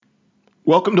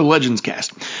Welcome to Legends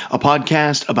Cast, a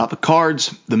podcast about the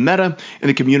cards, the meta, and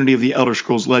the community of the Elder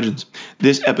Scrolls Legends.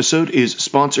 This episode is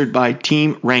sponsored by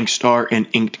Team Rankstar and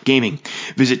Inked Gaming.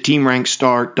 Visit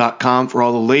teamrankstar.com for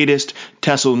all the latest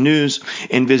TESL news,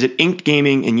 and visit Inked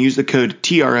Gaming and use the code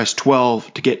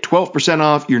TRS12 to get 12%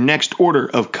 off your next order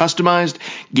of customized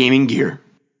gaming gear.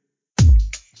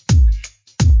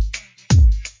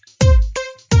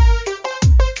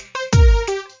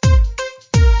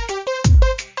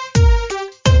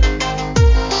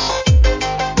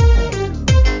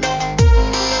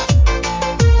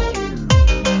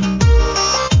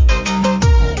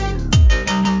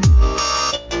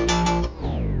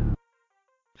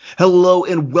 Hello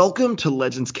and welcome to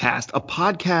Legends Cast, a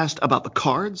podcast about the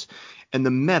cards and the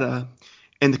meta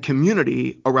and the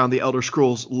community around the Elder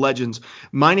Scrolls Legends.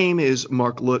 My name is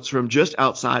Mark Lutz from just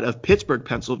outside of Pittsburgh,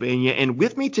 Pennsylvania, and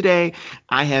with me today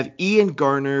I have Ian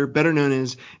Garner, better known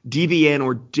as DBN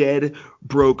or Dead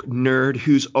Broke Nerd,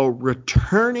 who's a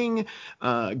returning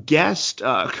guest,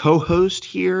 co-host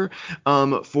here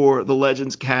for the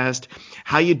Legends Cast.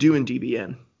 How you doing,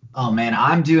 DBN? Oh, man,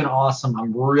 I'm doing awesome.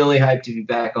 I'm really hyped to be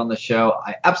back on the show.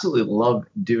 I absolutely love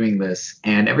doing this.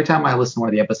 And every time I listen to one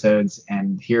of the episodes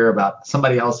and hear about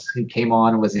somebody else who came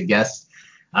on and was a guest,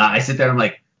 I sit there and I'm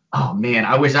like, oh, man,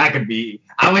 I wish I could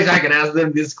ask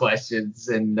them these questions.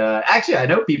 And actually, I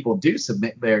know people do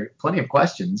submit plenty of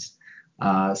questions.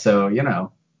 So, you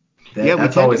know, we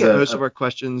tend to get most of our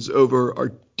questions over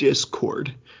our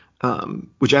Discord.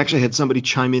 Which actually had somebody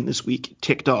chime in this week,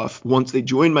 ticked off once they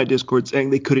joined my Discord saying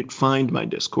they couldn't find my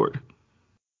Discord.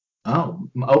 Oh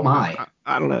my.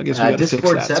 I don't know. I guess we got to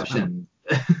fix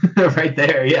that right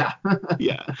there. Yeah.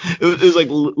 Yeah. It was like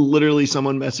literally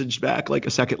someone messaged back like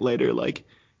a second later, like,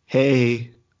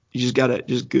 hey, you just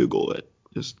Google it.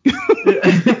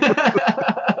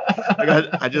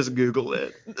 I just Googled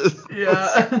it.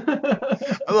 Yeah.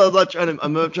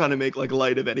 I'm not trying to make like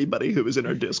light of anybody who was in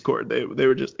our Discord.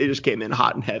 They just came in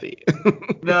hot and heavy.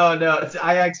 No.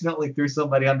 I accidentally threw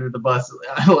somebody under the bus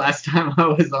last time I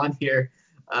was on here.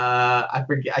 I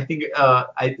forget. I think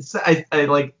I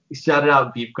like shouted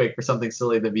out Beefquake for something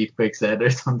silly that Beefquake said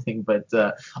or something. But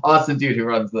awesome dude who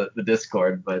runs the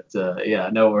Discord. But yeah,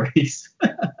 no worries.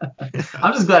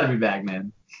 I'm just glad to be back,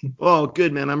 man. Oh,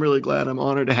 good, man. I'm really glad. I'm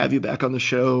honored to have you back on the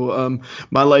show.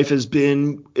 My life has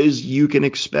been, as you can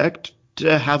expect,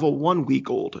 to have a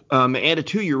 1-week-old and a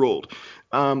 2-year-old.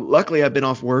 Luckily, I've been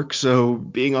off work, so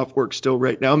being off work still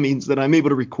right now means that I'm able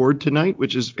to record tonight,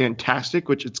 which is fantastic,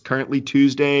 which it's currently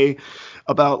Tuesday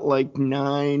about like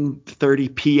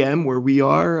 9:30 p.m. where we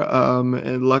are.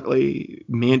 And luckily,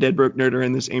 me and Dead Broke Nerd are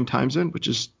in the same time zone, which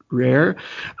is rare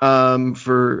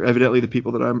for evidently the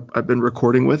people that I've been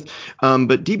recording with.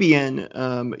 But DBN,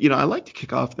 I like to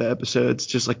kick off the episodes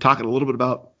just like talking a little bit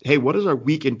about, hey, what has our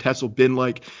week in TESL been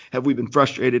like? Have we been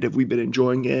frustrated? Have we been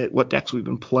enjoying it? What decks we've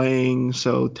been playing?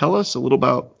 So tell us a little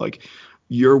about like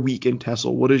your week in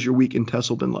TESL. What has your week in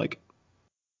TESL been like?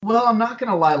 Well, I'm not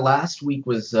gonna lie. Last week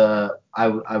was I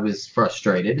was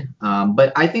frustrated,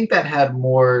 but I think that had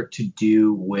more to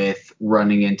do with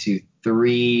running into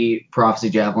 3 Prophecy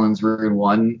Javelins Rune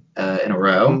 1 in a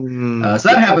row. So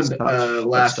that happened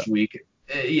last week.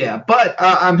 Yeah, but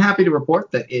I'm happy to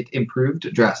report that it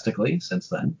improved drastically since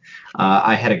then.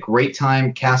 I had a great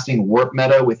time casting Warp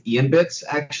Meta with Ian Bits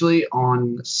actually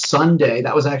on Sunday.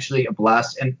 That was actually a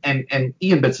blast. And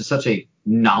Ian Bits is such a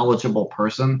knowledgeable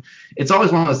person. It's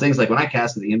always one of those things like when I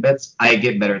cast with Ian Bits, I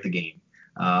get better at the game.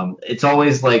 It's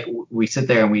always like we sit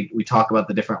there and we talk about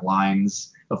the different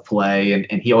lines of play,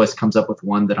 and he always comes up with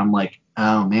one that I'm like,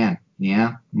 oh man,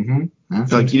 yeah,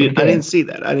 Like I didn't see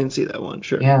that one.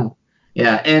 Sure.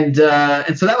 Yeah, and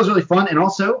so that was really fun, and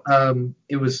also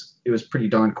it was pretty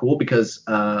darn cool because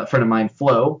a friend of mine,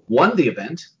 Flo, won the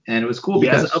event, and it was cool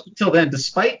because up until then,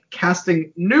 despite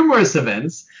casting numerous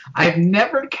events, I've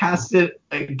never casted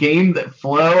a game that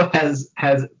Flo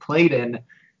has played in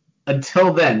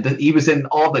until then. He was in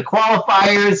all the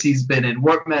qualifiers, he's been in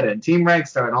Warp Meta and Team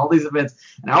Rankstar and all these events,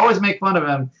 and I always make fun of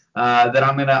him that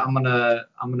I'm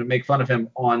gonna make fun of him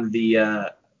on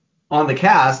the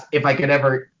cast if I could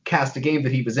ever cast a game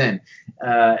that he was in.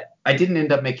 I didn't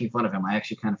end up making fun of him. I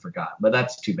actually kind of forgot, but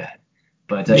that's too bad.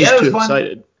 But yeah, it was fun.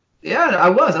 Excited. Yeah, I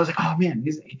was like, oh man,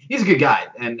 he's a good guy,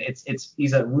 and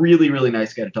he's a really really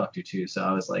nice guy to talk to too. So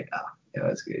I was like,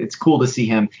 it's cool to see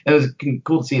him. It was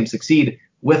cool to see him succeed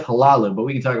with Halalu, but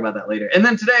we can talk about that later. And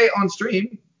then today on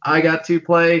stream, I got to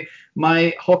play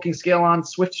my Hulking Scalon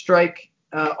Swift Strike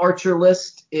Archer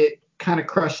list. It kind of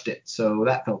crushed it, so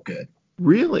that felt good.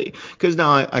 Really? Because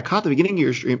now I caught the beginning of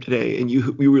your stream today, and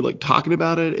you were like talking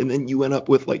about it, and then you went up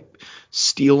with like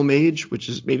Steel Mage, which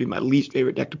is maybe my least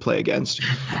favorite deck to play against.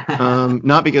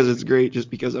 Not because it's great, just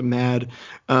because I'm mad.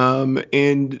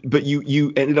 But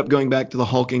you ended up going back to the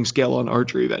hulking scale on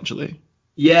archery eventually.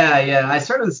 Yeah. I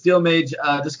started with Steel Mage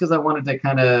just because I wanted to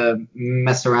kind of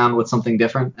mess around with something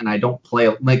different, and I don't play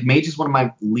like Mage is one of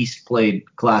my least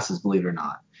played classes, believe it or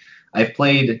not. I've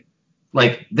played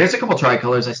like there's a couple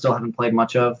tricolors I still haven't played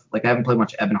much of. Like I haven't played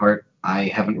much Ebonheart. I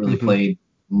haven't really Hmm. played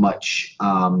much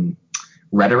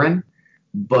Redoran.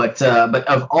 But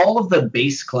of all of the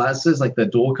base classes, like the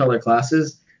dual color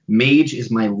classes, Mage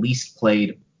is my least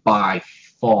played by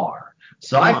far.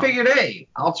 So I Huh. figured, hey,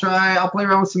 I'll play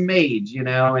around with some Mage,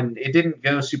 and it didn't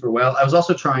go super well. I was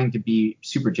also trying to be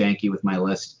super janky with my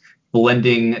list,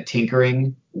 blending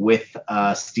tinkering with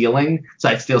stealing. So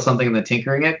I'd steal something and then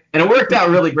tinkering it, and it worked out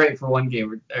really great for one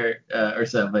game or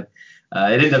so, but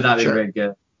it ended up not being Sure. very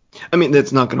good. I mean,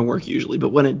 that's not going to work usually, but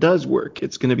when it does work,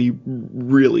 it's going to be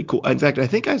really cool. In fact, I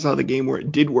think I saw the game where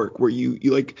it did work, where you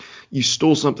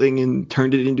stole something and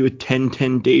turned it into a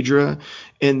 10-10 Daedra,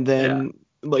 and Yeah. then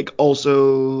like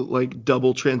also like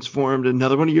double transformed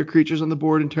another one of your creatures on the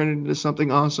board and turned it into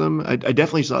something awesome. I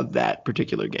definitely saw that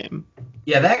particular game.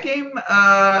 Yeah, that game.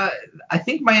 I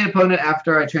think my opponent,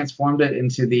 after I transformed it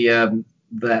into the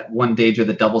that one Daedra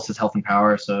that doubles his health and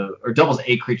power, or doubles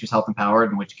a creature's health and power,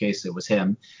 in which case it was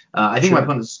him. I think my Sure.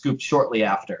 opponent scooped shortly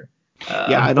after.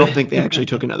 Yeah, I don't But think they actually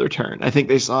took another turn. I think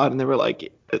they saw it and they were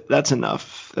like, "That's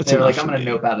enough. That's they were enough like, "I'm for gonna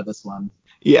me." nope out of this one."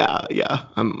 Yeah.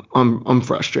 I'm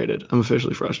frustrated. I'm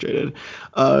officially frustrated.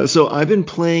 So I've been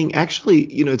playing. Actually,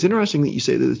 it's interesting that you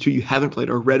say that the two you haven't played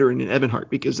are Redoran and Ebonheart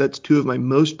because that's two of my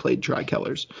most played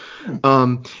Tricolors.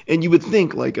 Hmm. And you would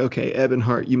think like, okay,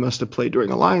 Ebonheart, you must have played during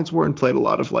Alliance War and played a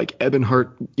lot of like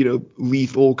Ebonheart,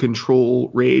 lethal control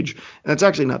rage. And that's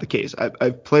actually not the case.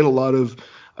 I've played a lot of.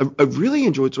 I've really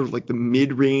enjoyed sort of like the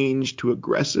mid-range to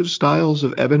aggressive styles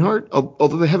of Ebonheart,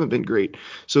 although they haven't been great.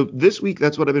 So this week,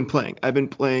 that's what I've been playing. I've been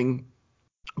playing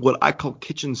what I call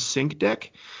kitchen sink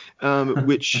deck,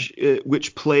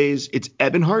 which plays it's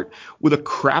Ebonheart with a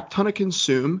crap ton of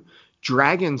consume,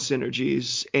 dragon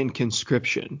synergies, and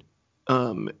conscription.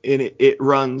 And it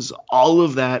runs all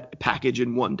of that package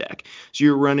in one deck. So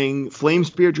you're running Flame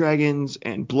Spear Dragons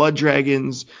and Blood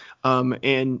Dragons,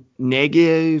 and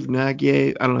Nagiv,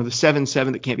 I don't know, the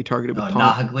 7/7 that can't be targeted with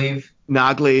taunt. Nahagleave.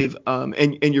 Noglaive,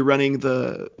 and you're running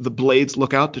the Blades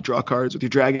Lookout to draw cards with your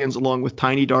dragons along with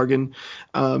Tiny Dargon.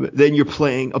 Then you're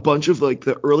playing a bunch of like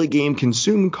the early game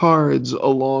consume cards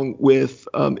along with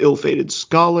Ill-Fated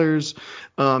Scholars,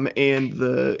 and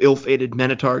the Ill-Fated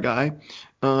Minotaur guy.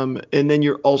 And then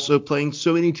you're also playing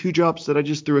so many 2-drops that I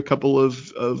just threw a couple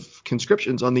of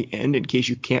conscriptions on the end in case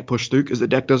you can't push through because the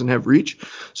deck doesn't have reach.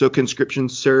 So conscription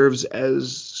serves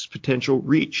as potential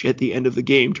reach at the end of the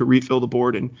game to refill the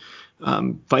board and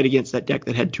fight against that deck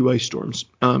that had 2 ice storms.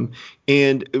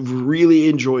 And really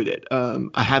enjoyed it.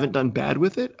 I haven't done bad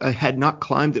with it. I had not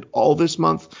climbed at all this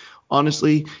month.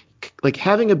 Honestly, like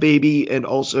having a baby and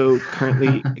also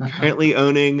currently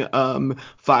owning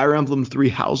Fire Emblem Three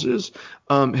Houses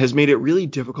has made it really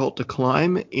difficult to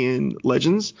climb in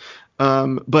Legends.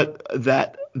 But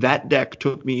that deck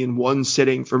took me in one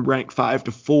sitting from rank 5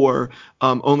 to 4,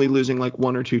 only losing like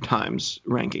 1 or 2 times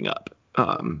ranking up.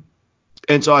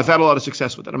 And so I've had a lot of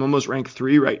success with it. I'm almost rank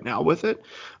 3 right now with it.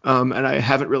 And I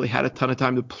haven't really had a ton of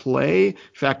time to play. In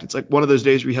fact, it's like one of those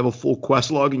days where you have a full quest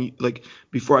log and like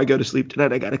before I go to sleep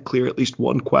tonight, I got to clear at least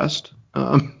one quest.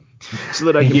 So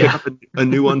that I can pick Yeah. up a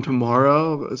new one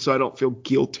tomorrow. So I don't feel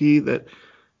guilty that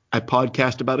I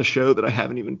podcast about a show that I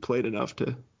haven't even played enough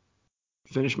to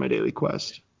finish my daily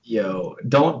quest. Yo,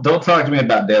 don't talk to me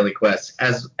about daily quests.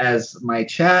 As my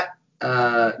chat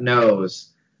knows,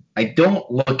 I don't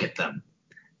look at them.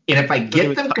 And if I Don't get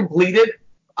even them completed,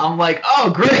 I'm like,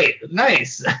 oh, great,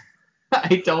 nice.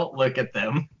 I don't look at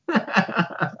them.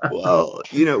 Well,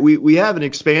 we have an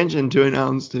expansion to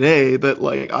announce today, but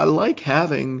like I like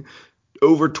having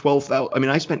over 12,000. I mean,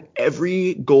 I spent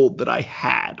every gold that I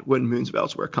had when Moons of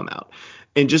Elsewhere come out.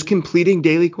 And just completing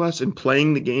daily quests and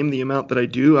playing the game the amount that I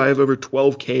do, I have over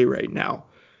 12K right now.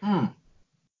 Hmm.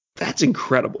 That's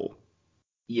incredible.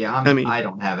 Yeah, I mean, I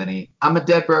don't have any. I'm a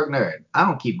dead broke nerd. I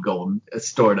don't keep gold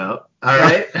stored up. All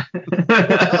right.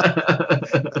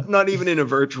 not even in a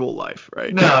virtual life,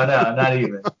 right? No, not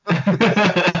even.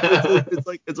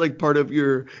 It's like part of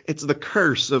it's the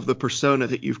curse of the persona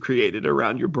that you've created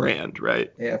around your brand,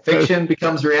 right? Yeah, fiction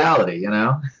becomes reality.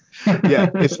 Yeah,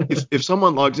 if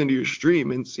someone logs into your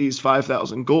stream and sees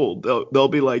 5,000 gold, they'll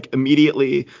be like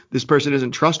immediately, this person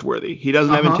isn't trustworthy. He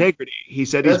doesn't have Uh-huh. integrity. He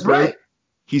said he's That's broke. right.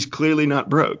 He's clearly not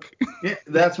broke. Yeah,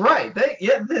 that's right.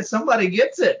 Somebody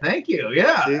gets it. Thank you.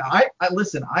 Yeah, See? I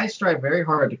listen. I strive very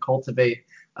hard to cultivate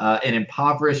an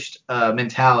impoverished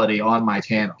mentality on my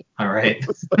channel. All right.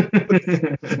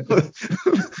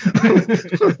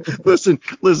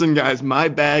 listen, guys. My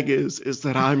bag is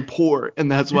that I'm poor,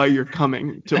 and that's why you're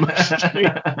coming to my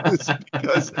stream. It's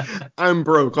because I'm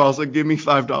broke. Also, give me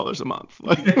 $5 a month.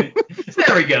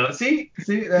 There we go. See,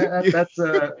 that's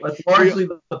largely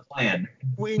the plan.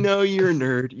 We know you're a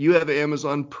nerd. You have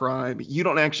Amazon Prime. You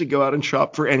don't actually go out and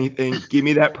shop for anything. Give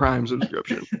me that Prime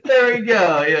subscription. There we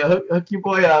go. Yeah, hook your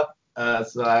boy up.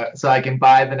 So I can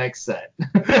buy the next set.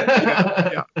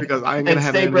 yeah, because I'm gonna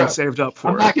have anything saved up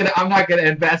for it. I'm not gonna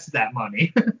invest that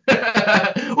money. What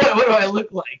do I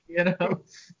look like?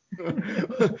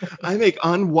 I make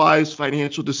unwise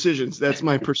financial decisions. That's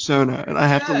my persona, and I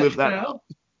have to live that out.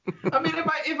 I mean, if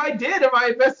I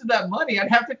invested that money,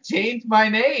 I'd have to change my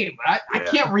name. I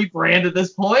can't rebrand at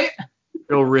this point.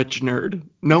 Real rich nerd.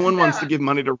 No one wants to give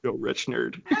money to real rich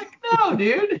nerd. Heck no,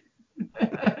 dude.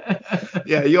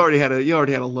 Yeah, you already had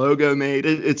a logo made.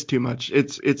 It's too much.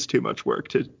 It's too much work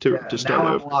to start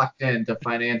now over. I'm locked into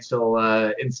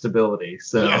financial instability.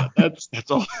 So yeah, that's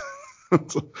all.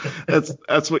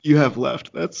 that's what you have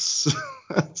left. That's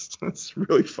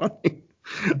really funny.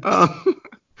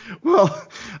 Well,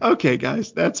 okay,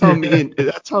 guys, that's how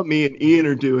me and Ian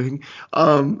are doing.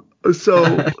 So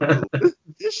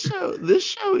this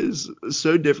show is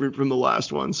so different from the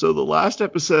last one. So the last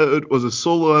episode was a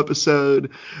solo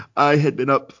episode. I had been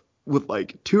up with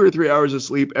like 2 or 3 hours of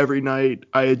sleep every night.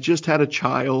 I had just had a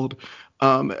child.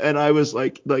 And I was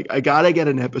like I gotta get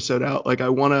an episode out. Like I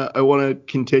wanna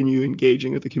continue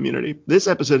engaging with the community. This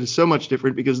episode is so much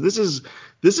different because this is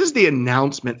the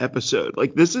announcement episode.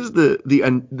 Like this is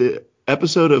the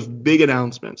episode of big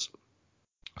announcements.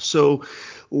 So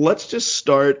let's just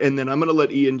start, and then I'm gonna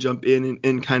let Ian jump in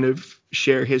and kind of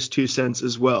share his 2 cents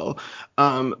as well.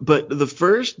 But the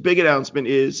first big announcement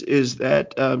is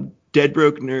that Dead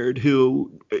Broke Nerd,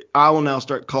 who I will now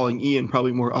start calling Ian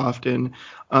probably more often,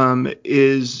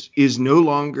 is no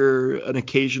longer an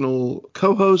occasional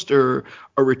co-host or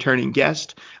a returning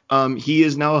guest. He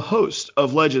is now a host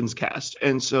of Legends Cast.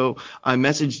 And so I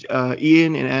messaged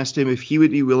Ian and asked him if he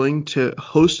would be willing to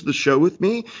host the show with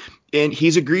me. And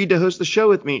he's agreed to host the show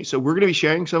with me. So we're going to be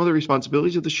sharing some of the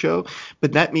responsibilities of the show.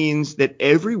 But that means that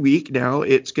every week now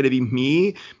it's going to be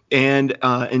me and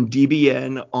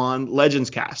DBN on Legends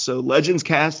Cast. So Legends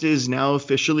Cast is now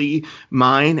officially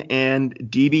mine and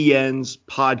DBN's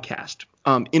podcast.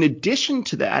 In addition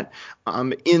to that,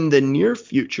 in the near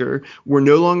future, we're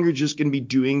no longer just going to be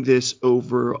doing this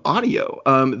over audio.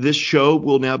 This show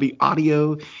will now be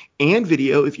audio and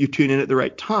video if you tune in at the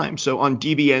right time. So on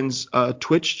DBN's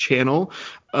Twitch channel,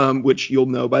 which you'll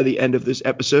know by the end of this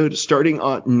episode, starting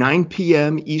at 9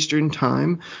 p.m. Eastern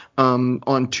time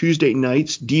on Tuesday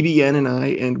nights, DBN and I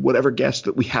and whatever guests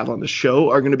that we have on the show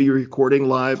are going to be recording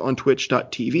live on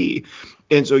twitch.tv.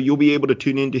 And so you'll be able to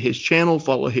tune into his channel,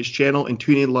 follow his channel, and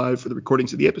tune in live for the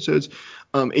recordings of the episodes.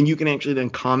 And you can actually then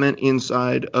comment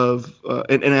inside of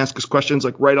and ask us questions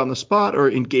like right on the spot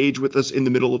or engage with us in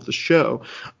the middle of the show.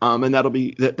 And that'll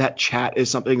be that chat is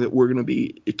something that we're going to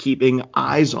be keeping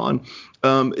eyes on.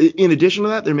 In addition to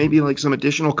that, there may be like some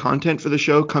additional content for the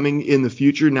show coming in the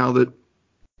future now that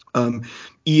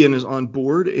Ian is on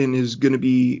board and is going to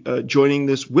be joining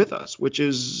this with us, which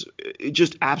is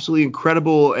just absolutely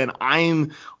incredible. And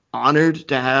I'm honored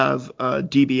to have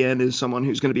DBN as someone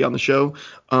who's going to be on the show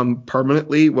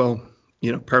permanently. Well,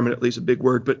 permanently is a big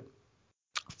word, but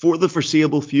for the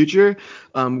foreseeable future,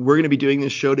 we're going to be doing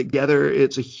this show together.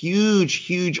 It's a huge,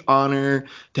 huge honor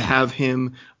to have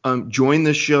him join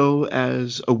the show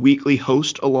as a weekly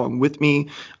host along with me.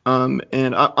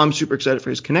 And I'm super excited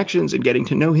for his connections and getting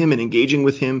to know him and engaging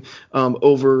with him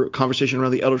over conversation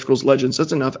around the Elder Scrolls Legends.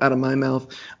 That's enough out of my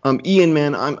mouth. Ian,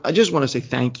 man, I just want to say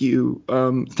thank you.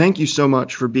 Thank you so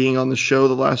much for being on the show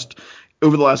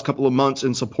over the last couple of months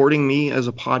and supporting me as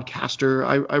a podcaster.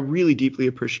 I really deeply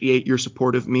appreciate your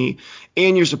support of me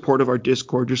and your support of our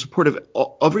Discord, your support of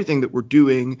everything that we're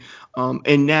doing,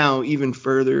 and now even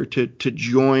further to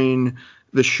join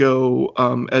the show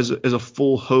as a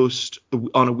full host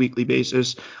on a weekly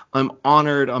basis. I'm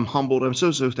honored. I'm humbled. I'm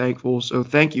so thankful. So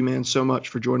thank you, man, so much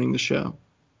for joining the show.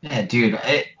 Yeah, dude,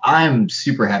 I'm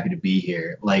super happy to be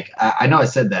here. Like, I know I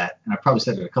said that, and I probably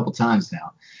said it a couple times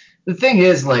now. The thing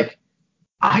is, like,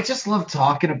 I just love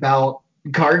talking about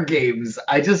card games.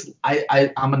 I'm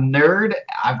a nerd.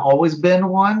 I've always been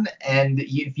one. And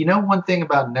if you know one thing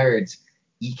about nerds,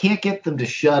 you can't get them to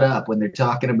shut up when they're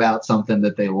talking about something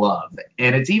that they love.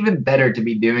 And it's even better to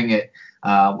be doing it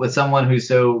with someone who's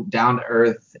so down to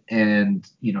earth and,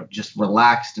 just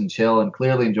relaxed and chill and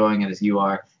clearly enjoying it as you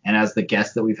are, and as the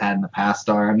guests that we've had in the past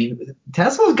are. I mean,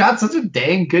 Tesla's got such a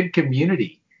dang good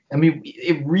community. I mean,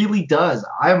 it really does.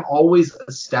 I'm always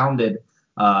astounded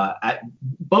at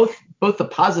both the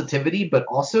positivity, but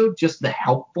also just the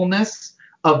helpfulness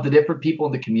of the different people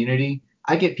in the community.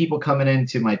 I get people coming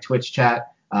into my Twitch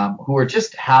chat who are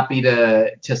just happy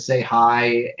to say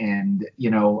hi, and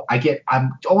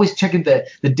I'm always checking the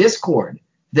Discord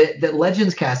that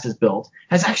Legends Cast has built.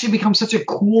 Has actually become such a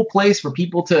cool place for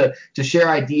people to share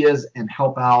ideas and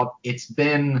help out. It's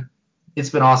been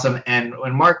awesome. And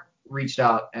when Mark reached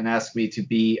out and asked me to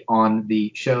be on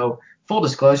the show, full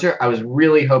disclosure, I was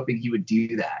really hoping he would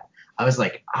do that. I was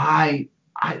like, I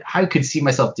could see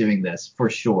myself doing this for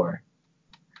sure.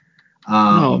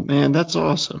 Oh man, that's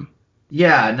awesome.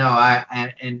 Yeah, no,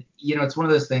 and it's one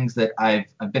of those things that I've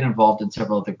been involved in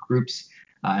several other groups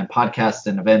and podcasts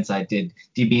and events. I did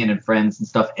DBN and Friends and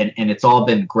stuff, and it's all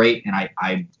been great. And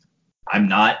I'm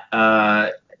not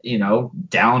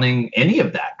downing any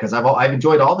of that, because I've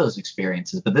enjoyed all those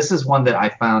experiences. But this is one that I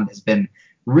found has been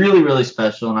really, really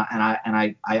special, and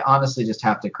I honestly just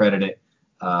have to credit it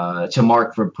to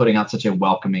Mark for putting out such a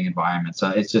welcoming environment.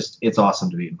 So it's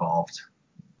awesome to be involved.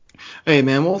 Hey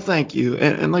man, well thank you.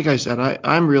 And like I said,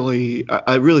 I really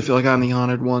feel like I'm the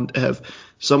honored one to have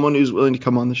someone who's willing to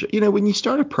come on the show. When you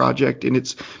start a project and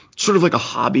it's sort of like a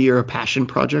hobby or a passion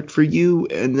project for you,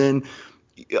 and then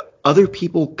other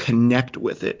people connect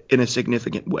with it in a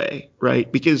significant way,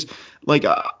 right? Because like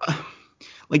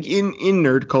in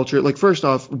nerd culture, like first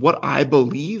off, what I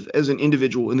believe as an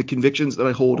individual and the convictions that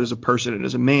I hold as a person and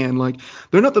as a man, like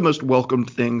they're not the most welcomed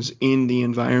things in the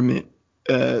environment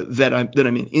that I'm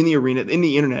in the arena, in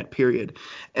the internet, period.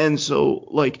 And so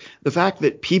like the fact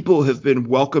that people have been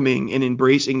welcoming and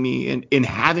embracing me and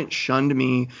haven't shunned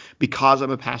me because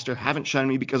I'm a pastor, haven't shunned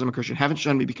me because I'm a Christian, haven't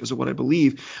shunned me because of what I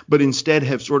believe, but instead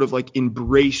have sort of like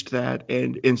embraced that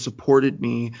and supported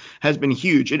me has been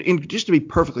huge. And just to be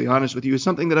perfectly honest with you, it's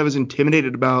something that I was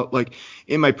intimidated about. Like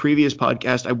in my previous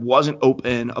podcast, I wasn't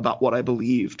open about what I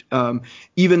believed,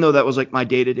 even though that was like my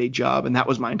day-to-day job and that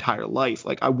was my entire life.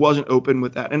 Like I wasn't open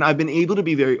with that, and I've been able to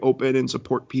be very open and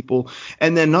support people.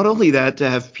 And then not only that, to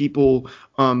have people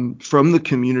from the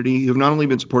community who've not only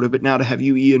been supportive, but now to have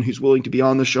you, Ian, who's willing to be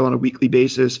on the show on a weekly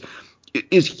basis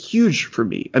is huge for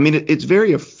me. I mean, it's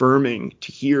very affirming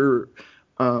to hear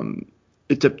to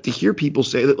hear people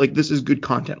say that like this is good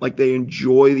content, like they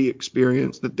enjoy the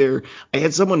experience, that I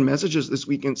had someone message us this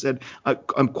week and said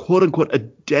I'm quote unquote a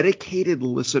dedicated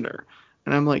listener,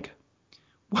 and I'm like,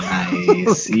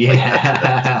 nice.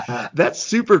 Yeah. That's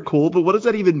super cool. But what does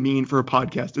that even mean for a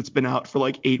podcast that's been out for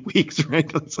like 8 weeks,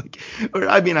 right? It's like, or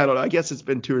I mean, I don't know. I guess it's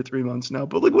been 2 or 3 months now.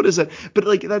 But like, what is that? But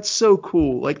like, that's so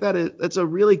cool. Like that's a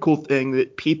really cool thing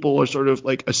that people are sort of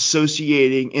like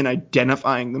associating and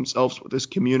identifying themselves with this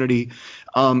community.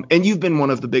 And you've been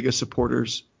one of the biggest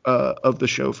supporters of the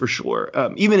show for sure.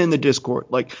 Even in the Discord,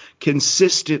 like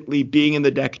consistently being in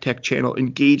the Deck Tech channel,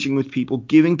 engaging with people,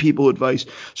 giving people advice,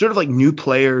 sort of like new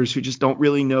players who just don't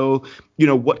really know,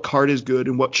 what card is good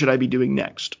and what should I be doing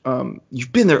next.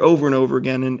 You've been there over and over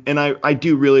again, and I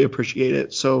do really appreciate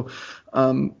it. So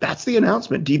that's the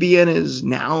announcement. DBN is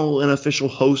now an official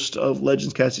host of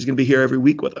Legends Cast. He's going to be here every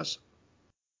week with us.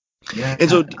 Yeah, and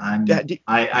so the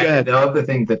other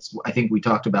thing that's I think we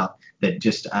talked about that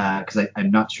just because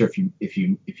I'm not sure if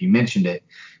you mentioned it.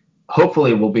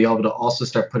 Hopefully, we'll be able to also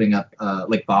start putting up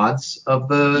like VODs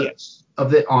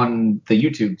of it on the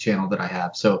YouTube channel that I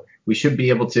have. So we should be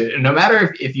able to, no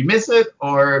matter if you miss it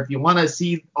or if you want to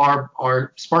see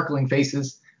our sparkling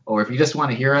faces, or if you just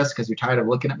want to hear us because you're tired of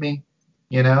looking at me,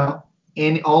 and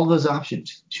all of those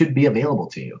options should be available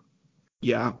to you.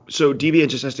 Yeah. So DBN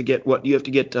just has to get what you have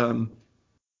to get. We're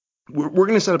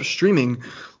going to set up streaming.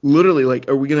 Literally, like,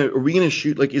 are we gonna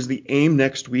shoot? Like, is the aim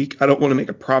next week? I don't want to make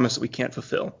a promise that we can't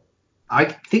fulfill.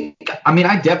 I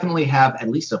definitely have at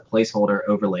least a placeholder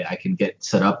overlay I can get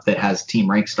set up that has Team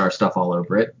Rankstar stuff all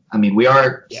over it. I mean, we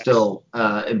are still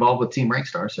involved with Team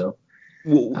Rankstar, so.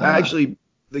 Well, actually,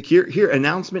 here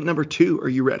announcement number 2. Are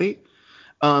you ready?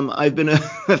 I've been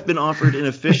offered an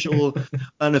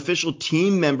official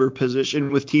team member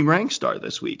position with Team Rankstar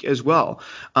this week as well.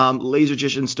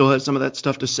 Lasergician still has some of that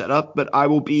stuff to set up, but I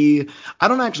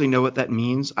don't actually know what that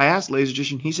means. I asked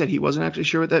Lasergician, he said he wasn't actually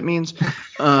sure what that means.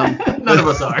 None of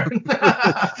us are.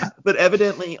 But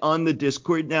evidently on the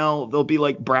Discord now there'll be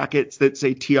like brackets that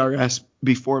say TRS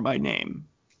before my name.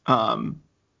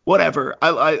 Whatever.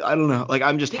 I don't know. Like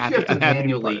I'm just happy. You have to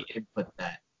manually input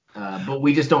that. But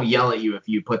we just don't yell at you if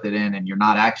you put that in and you're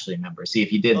not actually a member. See,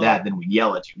 if you did that, then we'd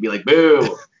yell at you. We'd be like,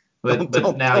 boo. But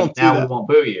Don't do now we that. won't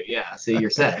boo you. Yeah, see, you're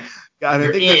set. God,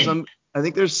 You're in. I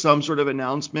think there's some sort of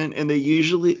announcement, and they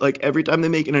usually, like, every time they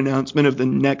make an announcement of the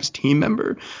next team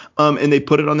member, and they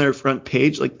put it on their front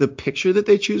page, like, the picture that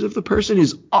they choose of the person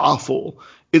is awful.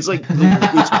 It's like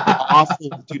it's awful,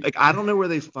 dude. Like, I don't know where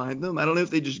they find them. I don't know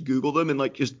if they just Google them and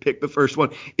like just pick the first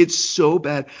one. It's so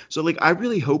bad. So like, I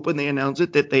really hope when they announce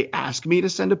it that they ask me to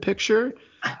send a picture,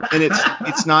 and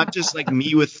it's not just like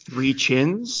me with three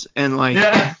chins and like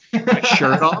Yeah. my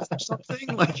shirt off or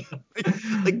something. Like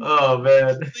Oh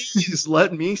man. please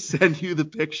let me send you the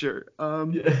picture.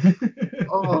 Yeah.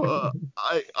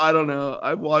 I don't know.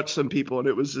 I watched some people and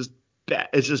it was just bad.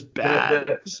 It's just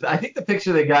bad. I think the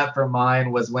picture they got for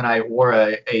mine was when I wore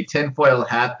a tinfoil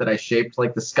hat that I shaped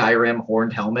like the Skyrim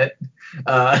horned helmet.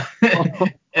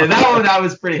 And that one I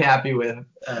was pretty happy with.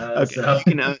 Okay, So.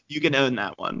 you can own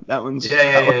that one. That one's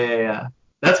Yeah.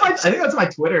 I think that's my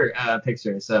Twitter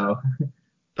picture. So.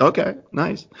 Okay,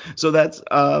 nice. So that's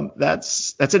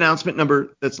announcement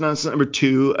number number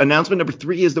 2. Announcement number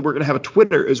 3 is that we're going to have a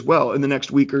Twitter as well in the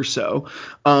next week or so.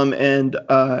 And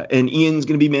Ian's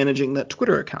going to be managing that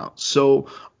Twitter account. So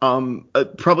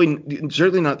probably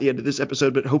certainly not at the end of this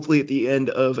episode, but hopefully at the end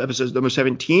of episode number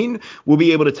 17, we'll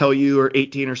be able to tell you, or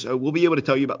 18 or so, we'll be able to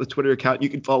tell you about the Twitter account. You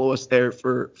can follow us there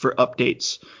for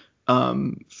updates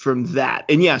from that.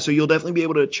 And yeah, so you'll definitely be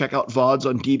able to check out VODs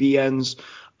on DBN's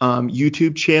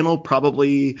YouTube channel.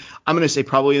 Probably, I'm going to say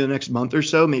probably in the next month or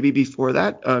so, maybe before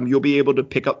that. You'll be able to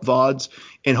pick up VODs,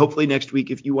 and hopefully next week,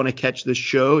 if you want to catch this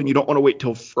show and you don't want to wait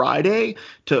till Friday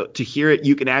to hear it,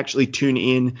 you can actually tune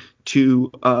in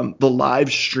to the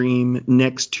live stream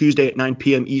next Tuesday at 9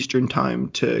 p.m. Eastern time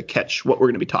to catch what we're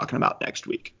going to be talking about next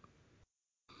week,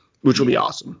 which will be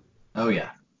awesome. Oh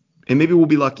yeah. And maybe we'll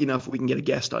be lucky enough we can get a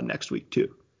guest on next week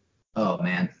too. Oh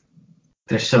man,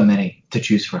 there's so many to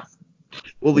choose from.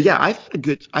 Well, yeah, I've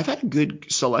had a good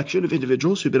selection of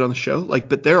individuals who've been on the show, like,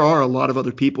 but there are a lot of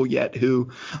other people yet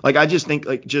who, like, I just think,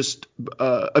 like, just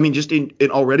in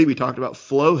already we talked about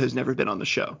Flo has never been on the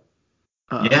show.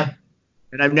 Yeah.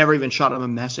 And I've never even shot him a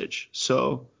message.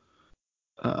 So,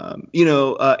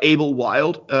 Abel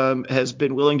Wild has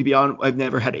been willing to be on. I've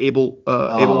never had Abel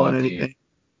on anything.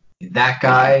 That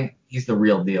guy, he's the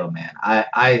real deal, man.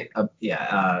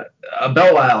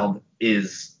 Bell Wild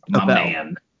is my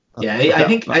man. Yeah,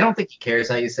 I don't think he cares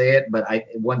how you say it, but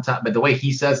but the way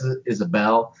he says it is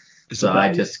Abel. So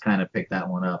I just kind of picked that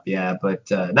one up. Yeah, but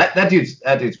that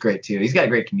dude's great too. He's got a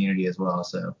great community as well.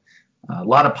 So a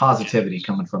lot of positivity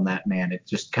coming from that man. It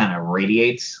just kind of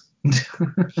radiates.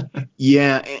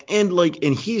 Yeah, and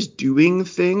he's doing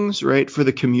things right for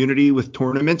the community with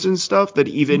tournaments and stuff that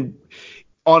even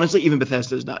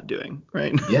Bethesda is not doing,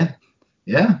 right? Yeah.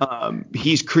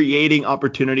 He's creating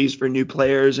opportunities for new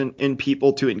players and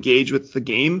people to engage with the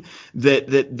game that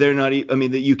they're not.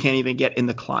 That you can't even get in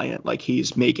the client. Like,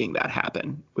 he's making that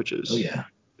happen, which is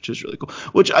really cool.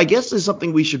 Which I guess is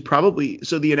something we should probably.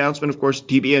 So the announcement, of course,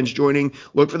 DBN's joining.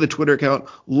 Look for the Twitter account.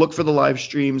 Look for the live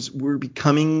streams. We're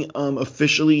becoming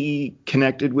officially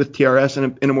connected with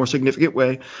TRS in a more significant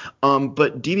way.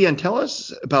 But DBN, tell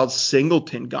us about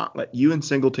Singleton Gauntlet. You and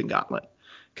Singleton Gauntlet.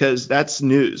 Because that's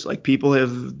news. Like, people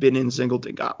have been in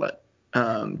Singleton Gauntlet.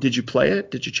 Did you play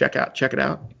it? Did you check it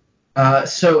out?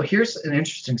 So here's an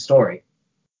interesting story.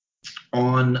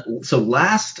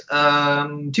 Last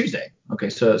Tuesday, okay,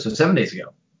 so 7 days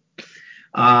ago,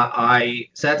 I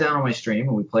sat down on my stream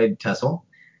and we played Tessel,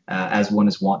 as one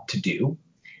is wont to do,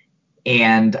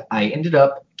 and I ended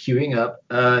up queuing up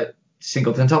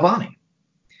Singleton Telvanni.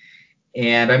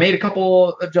 And I made a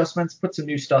couple adjustments, put some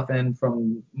new stuff in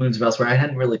from Moons of Elsewhere. I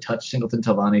hadn't really touched Singleton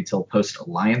Telvanni till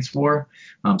post-Alliance War.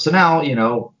 So now,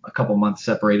 a couple months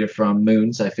separated from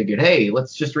Moons, I figured, hey,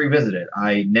 let's just revisit it.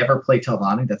 I never played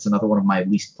Telvanni. That's another one of my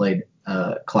least played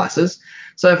classes.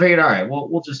 So I figured, all right, well,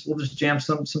 we'll just jam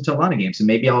some Telvanni games, and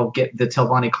maybe I'll get the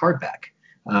Telvanni card back,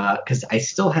 because I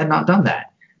still had not done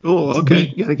that. Oh,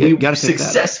 okay. We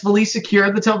successfully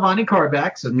secured the Telvanni card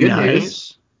back, so good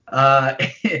news.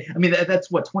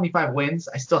 That's what, 25 wins.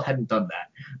 I still hadn't done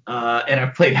that, and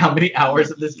I've played how many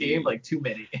hours of this game? Like too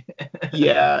many.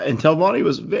 Yeah, and Telvanni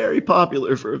was very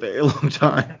popular for a very long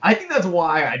time. I think that's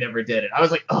why I never did it. I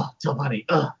was like, Telvanni,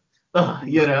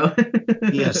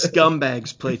 Yeah,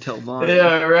 scumbags play Telvanni.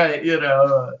 Yeah, right.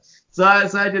 So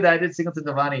I did that. I did Singleton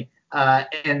Telvanni,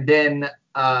 and then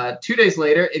 2 days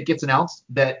later, it gets announced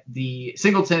that the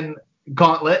Singleton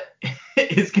Gauntlet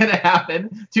is going to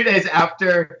happen 2 days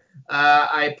after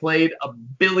I played a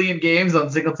billion games on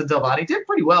Singleton Telvanni. Did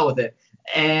pretty well with it.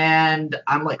 And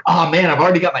I'm like, oh man, I've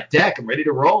already got my deck. I'm ready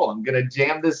to roll. I'm going to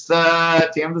jam this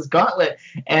gauntlet.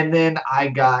 And then I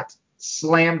got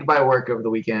slammed by work over the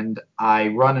weekend. I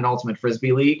run an Ultimate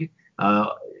Frisbee League,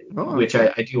 which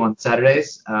I do on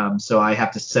Saturdays. So I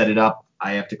have to set it up.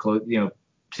 I have to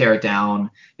tear it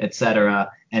down,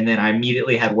 etc. And then I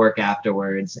immediately had work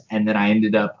afterwards. And then I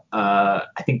ended up,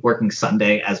 I think, working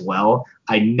Sunday as well.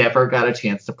 I never got a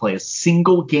chance to play a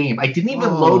single game. I didn't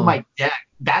even load my deck.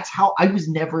 That's how I was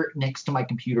never next to my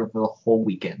computer for the whole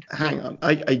weekend. Hang on.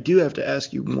 I do have to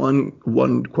ask you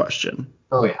one question.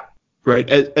 Oh, yeah. Right.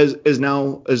 As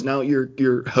now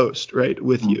your host, right,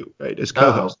 with you, right, as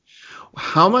co-host.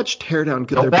 How much teardown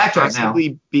could there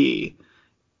possibly be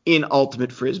in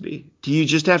Ultimate Frisbee? Do you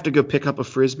just have to go pick up a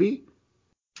Frisbee?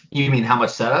 You mean how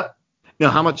much setup? No,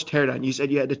 how much teardown? You said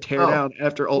you had to tear down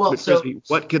after Ultimate Frisbee.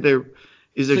 What could there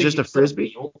 – is there just a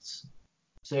Frisbee?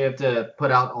 So you have to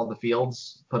put out all the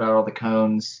fields, put out all the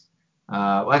cones.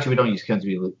 Well, actually, we don't use cones.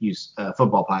 We use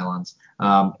football pylons.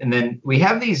 And then we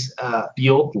have these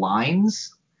field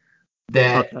lines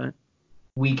that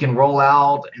we can roll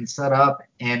out and set up.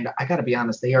 And I got to be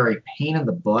honest, they are a pain in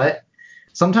the butt.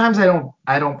 Sometimes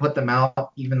I don't put them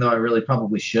out, even though I really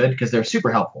probably should, because they're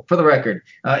super helpful. For the record,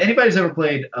 anybody who's ever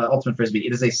played Ultimate Frisbee,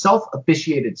 it is a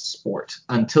self-officiated sport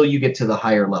until you get to the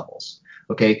higher levels.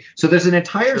 Okay, so there's an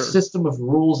entire system of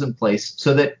rules in place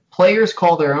so that players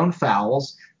call their own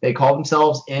fouls. They call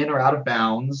themselves in or out of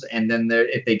bounds, and then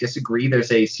if they disagree,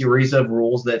 there's a series of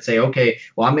rules that say, okay,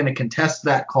 well, I'm going to contest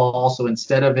that call, so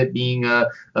instead of it being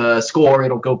a score,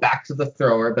 it'll go back to the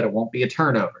thrower, but it won't be a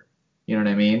turnover. You know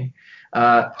what I mean?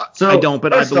 So I don't,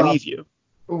 but I believe you.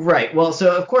 Right. Well,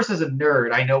 so of course, as a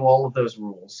nerd, I know all of those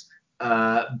rules.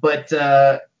 But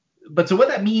so what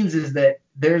that means is that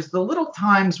there's the little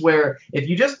times where if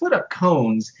you just put up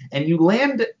cones and you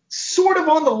land sort of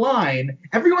on the line,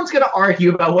 everyone's going to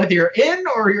argue about whether you're in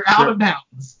or you're out of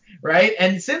bounds, right?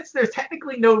 And since there's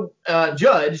technically no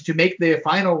judge to make the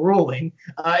final ruling,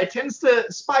 it tends to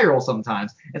spiral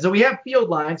sometimes. And so we have field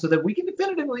lines so that we can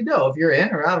definitively know if you're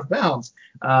in or out of bounds.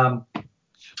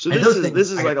 So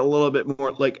this is like a little bit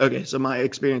more like, okay, so my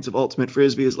experience of Ultimate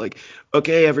Frisbee is like,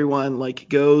 okay, everyone, like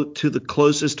go to the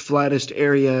closest, flattest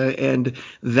area, and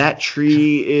that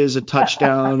tree is a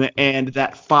touchdown, and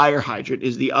that fire hydrant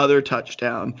is the other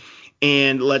touchdown,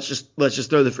 and let's just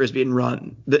throw the Frisbee and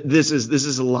run. This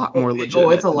is a lot more legit.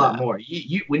 Oh, it's a lot more.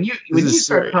 When you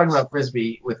start talking about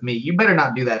Frisbee with me, you better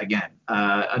not do that again.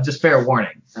 Just fair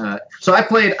warning. So I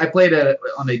played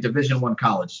on a Division I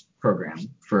college program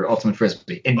for Ultimate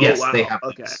Frisbee, and yes, they have.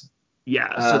 Okay.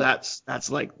 Yeah, so that's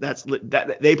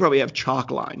they probably have chalk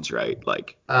lines, right?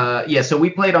 Like. Yeah. So we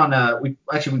played on we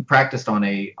practiced on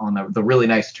the really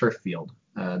nice turf field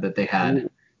that they had. Ooh.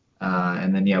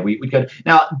 And then we could.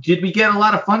 Now, did we get a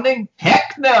lot of funding?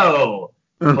 Heck no.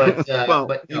 But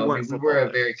we were a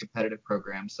very competitive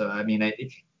program. So I mean,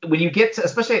 when you get to,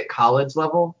 especially at college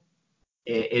level,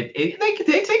 they take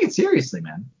it seriously,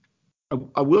 man.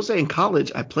 I will say in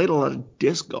college, I played a lot of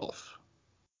disc golf.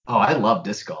 Oh, I love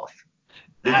disc golf.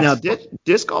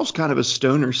 Disc golf's kind of a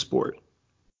stoner sport.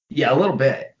 Yeah, a little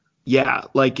bit. Yeah,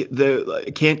 like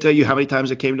I can't tell you how many times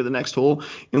I came to the next hole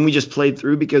and we just played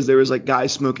through because there was like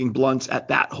guys smoking blunts at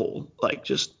that hole, like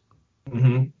just.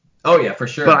 Mm-hmm. Oh yeah, for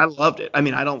sure. But I loved it. I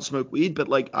mean, I don't smoke weed, but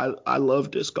like I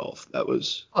love disc golf. That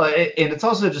was. And it's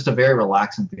also just a very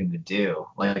relaxing thing to do.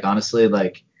 Like honestly,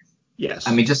 like. Yes.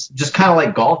 I mean, just kind of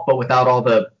like golf, but without all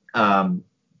the.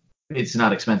 It's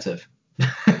not expensive.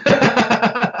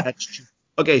 That's true.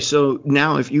 Okay, so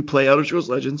now if you play Elder Scrolls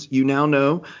Legends, you now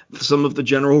know some of the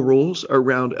general rules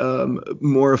around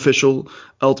more official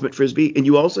Ultimate Frisbee, and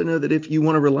you also know that if you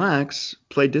want to relax,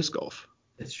 play disc golf.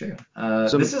 It's true.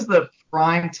 This is the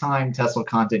prime time TESOL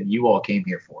content you all came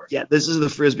here for. Yeah, this is the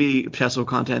Frisbee TESOL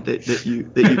content that you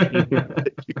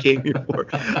came here for.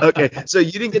 Okay, so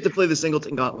you didn't get to play the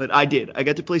Singleton Gauntlet. I did. I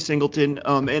got to play Singleton,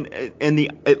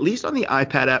 and at least on the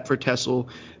iPad app for TESOL,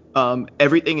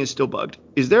 everything is still bugged.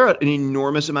 Is there an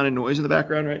enormous amount of noise in the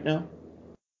background right now?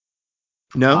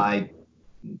 No?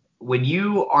 When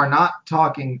you are not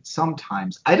talking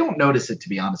sometimes, I don't notice it, to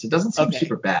be honest. It doesn't seem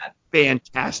super bad.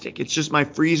 Fantastic. It's just my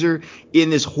freezer in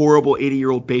this horrible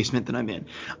 80-year-old basement that I'm in.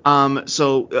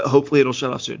 So hopefully it'll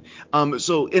shut off soon.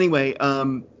 So anyway,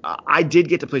 I did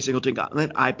get to play Singleton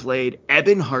Gauntlet. I played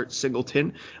Ebonheart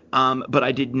Singleton, but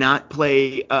I did not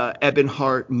play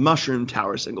Ebonheart Mushroom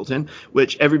Tower Singleton,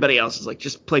 which everybody else is like,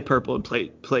 just play purple and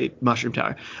play Mushroom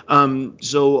Tower.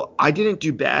 So I didn't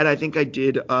do bad. I think I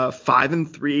did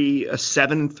 5-3, a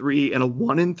 7-3, and a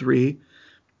 1-3.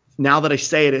 Now that I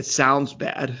say it, it sounds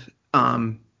bad.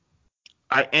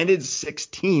 I ended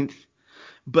 16th,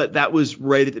 but that was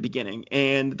right at the beginning,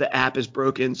 and the app is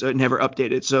broken, so it never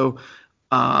updated. So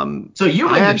you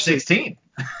ended 16th.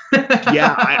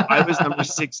 Yeah, I was number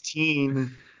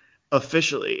 16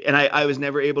 officially, and I was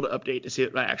never able to update to see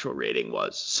what my actual rating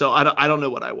was. So I don't know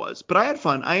what I was, but I had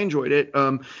fun. I enjoyed it.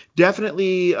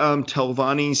 Definitely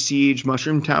Telvanni Siege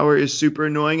Mushroom Tower is super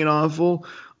annoying and awful.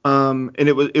 And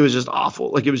it was just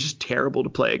awful. Like it was just terrible to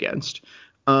play against.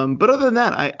 But other than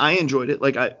that, I enjoyed it.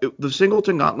 Like the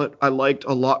Singleton Gauntlet I liked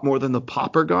a lot more than the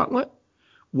Pauper Gauntlet.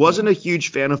 Wasn't a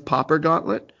huge fan of Pauper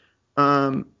Gauntlet.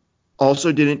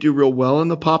 Also didn't do real well in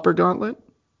the Pauper Gauntlet,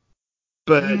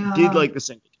 but did Yeah. like the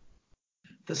Singleton.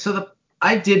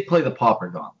 I did play the Pauper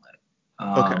Gauntlet.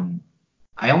 Okay.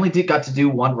 I only got to do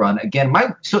one run. Again,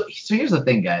 so here's the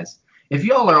thing, guys. If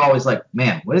y'all are always like,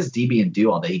 man, what does Debian do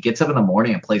all day? He gets up in the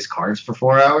morning and plays cards for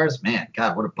 4 hours. Man,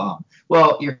 God, what a bum.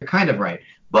 Well, you're kind of right,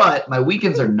 but my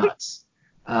weekends are nuts.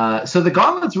 So the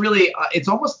Gauntlet's really, it's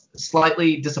almost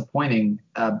slightly disappointing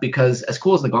because as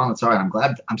cool as the Gauntlets are, and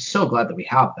I'm so glad that we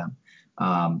have them.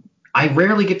 I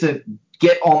rarely get to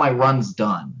get all my runs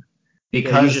done Yeah,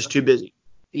 you're because just too busy.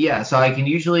 yeah, so I can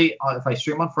usually, if I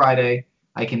stream on Friday,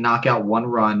 I can knock out one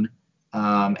run,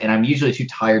 and I'm usually too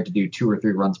tired to do 2 or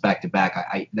 3 runs back to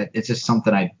back. It's just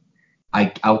something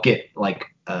I'll get like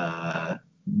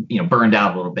burned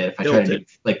out a little bit if I try to do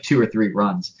like 2 or 3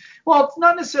 runs. Well, it's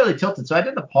not necessarily tilted. So I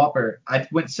did the Pauper. I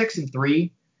went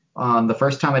 6-3 the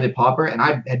first time I did Pauper, and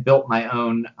I had built my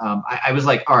own. I was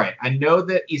like, all right, I know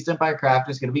that East Empire Craft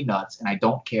is going to be nuts, and I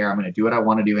don't care. I'm going to do what I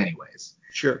want to do anyways.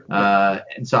 Sure.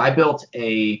 And so I built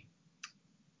a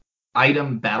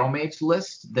item battle mage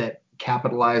list that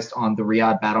capitalized on the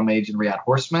Riyadh battle mage and Riyadh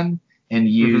horseman and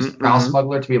used Prowl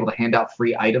Smuggler to be able to hand out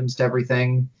free items to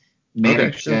everything.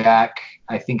 Manic Jack,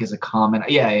 I think, is a common.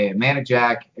 Yeah, Manic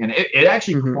Jack, and it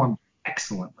actually performed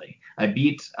excellently. I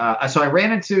beat. So I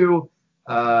ran into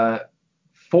 4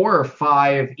 or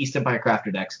 5 East Empire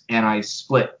Crafter decks, and I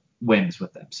split wins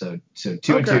with them. So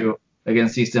 2-2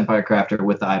 against East Empire Crafter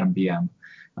with the item BM.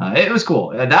 It was cool.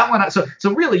 That one. So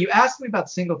really, you asked me about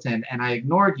Singleton, and I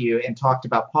ignored you and talked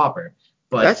about Pauper.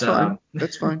 But that's fine.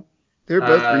 That's fine. They're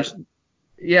both recent.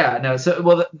 Yeah. No.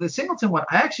 So the Singleton one,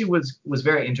 I actually was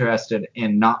very interested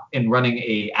in running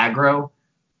a aggro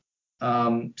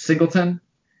Singleton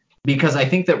because I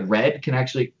think that red could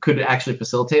actually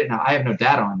facilitate it. Now I have no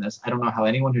data on this. I don't know how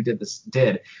anyone who did this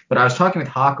did, but I was talking with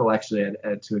Hakel actually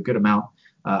to a good amount.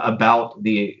 About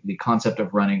the concept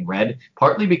of running red,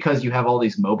 partly because you have all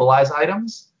these mobilize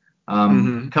items,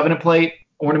 Covenant Plate,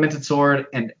 Ornamented Sword,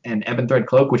 and Ebon Thread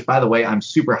Cloak, which, by the way, I'm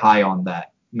super high on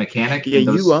that mechanic. Yeah,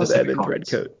 you love Ebon Thread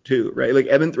Cloak too, right? Like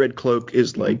Ebon Thread Cloak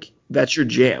is like that's your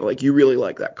jam. Like you really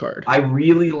like that card. I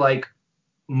really like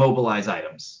mobilize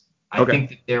items. I think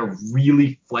that they're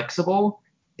really flexible.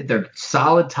 They're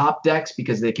solid top decks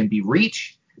because they can be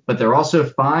reach, but they're also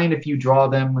fine if you draw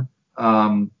them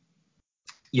on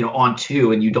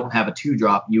 2 and you don't have a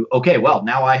 2-drop,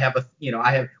 now I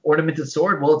have Ornamented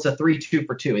Sword. Well, it's a 3/2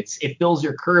 for 2. It fills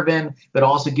your curve in, but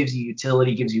also gives you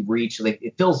utility, gives you reach. Like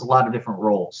it fills a lot of different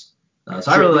roles. So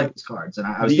I really like these cards. And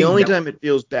I was the only time it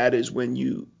feels bad is when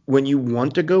you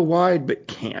want to go wide but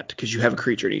can't because you have a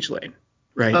creature in each lane,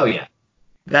 right? Oh yeah,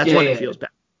 that's when it feels bad.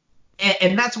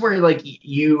 And that's where like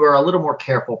you are a little more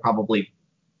careful probably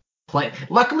playing.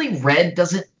 Luckily, red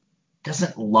doesn't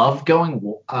love going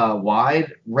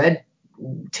wide. Red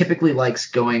typically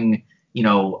likes going,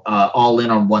 all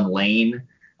in on one lane.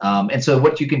 And so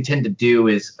what you can tend to do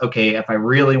is, okay, if I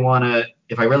really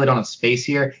don't have space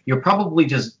here, you're probably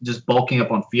just bulking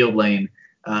up on field lane.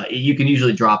 You can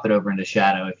usually drop it over into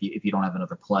shadow if you don't have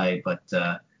another play. But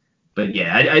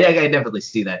yeah, I definitely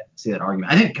see that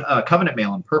argument. I think Covenant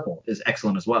Mail in purple is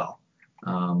excellent as well.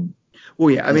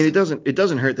 Well, yeah, I mean, it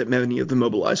doesn't hurt that many of the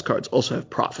mobilized cards also have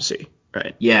prophecy,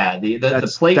 right? Yeah, the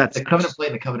Covenant Plate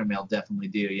and the Covenant Mail definitely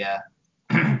do, yeah.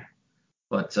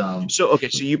 But so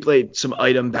you played some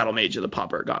item Battle Mage of the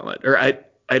Pauper Gauntlet or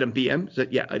item BM? Is that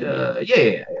item BM?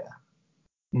 Yeah.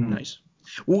 Nice.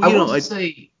 Well,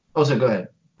 so go ahead.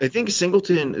 I think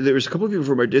Singleton. There was a couple of people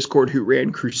from our Discord who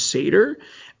ran Crusader.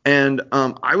 And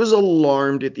I was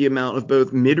alarmed at the amount of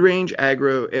both mid-range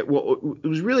aggro. It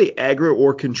was really aggro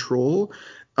or control.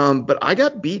 But I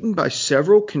got beaten by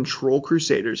several control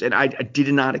Crusaders, and I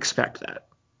did not expect that.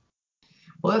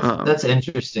 Well, that's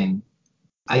interesting.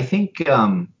 I think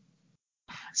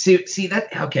see that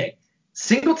okay.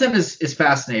 Singleton is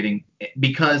fascinating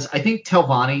because I think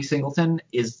Telvanni Singleton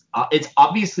is it's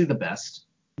obviously the best.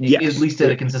 Yes, at least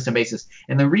at a consistent basis.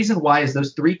 And the reason why is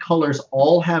those 3 colors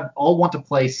all want to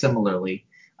play similarly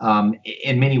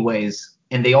in many ways,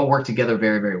 and they all work together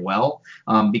very, very well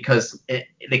because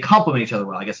they complement each other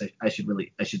well. I guess I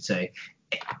should say.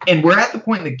 And we're at the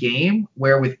point in the game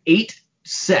where with 8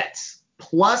 sets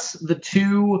plus the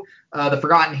 2 the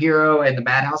Forgotten Hero and the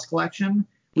Madhouse collection.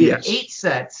 We have 8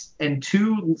 sets and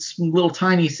 2 little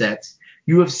tiny sets.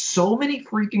 You have so many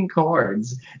freaking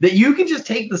cards that you can just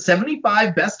take the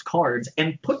 75 best cards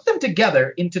and put them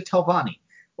together into Telvanni.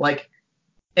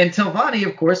 And Telvanni,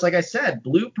 of course, like I said,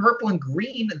 blue, purple, and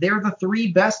green, they're the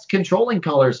 3 best controlling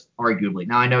colors, arguably.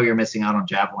 Now, I know you're missing out on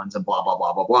javelins and blah, blah,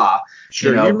 blah, blah, blah.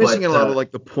 Sure, you're missing a lot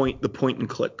of the point and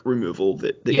click removal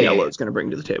that yellow is going to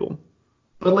bring to the table.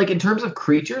 But in terms of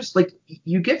creatures,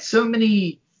 you get so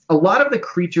many. A lot of the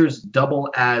creatures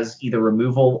double as either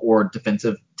removal or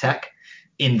defensive tech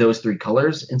in those 3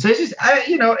 colors. And so it's just,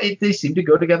 they seem to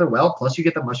go together well. Plus you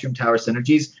get the Mushroom Tower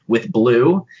synergies with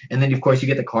blue. And then, of course, you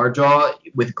get the card draw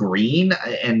with green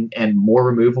and more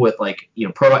removal with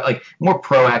more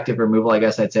proactive removal, I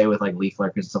guess I'd say, with Leaf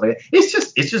Lurkers and stuff like that.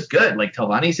 It's just good.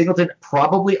 Telvanni Singleton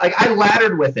probably, I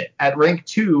laddered with it at rank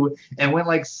 2 and went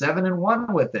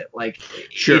 7-1 with it.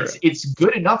 Sure. It's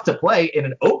good enough to play in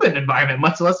an open environment,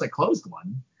 much less a closed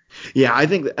one. Yeah, I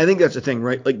think that's the thing,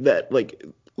 right?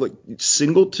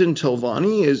 Singleton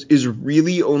Telvanni is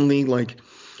really only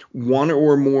one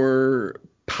or more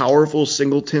powerful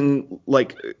Singleton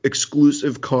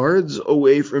exclusive cards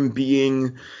away from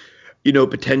being,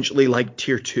 potentially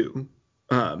tier 2.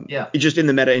 Just in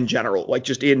the meta in general,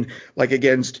 just in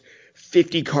against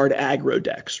 50 card aggro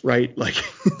decks, right?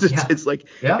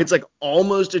 It's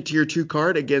almost a tier 2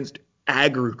 card against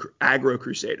aggro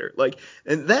Crusader,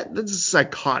 and that's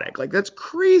psychotic. That's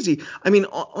crazy. I mean,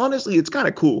 honestly, it's kind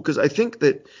of cool because I think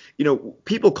that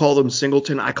people call them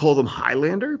Singleton. I call them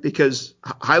Highlander because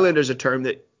Highlander is a term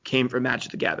that came from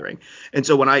Magic the Gathering, and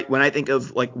so when I think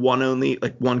of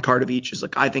one card of each is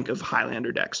I think of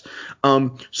Highlander decks.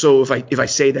 So if I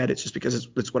say that, it's just because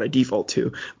it's what I default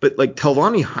to. But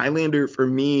Telvanni Highlander for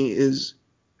me is,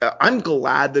 I'm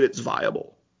glad that it's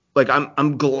viable.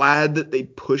 I'm glad that they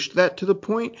pushed that to the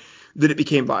point that it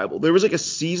became viable. There was a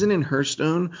season in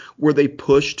Hearthstone where they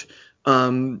pushed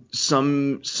some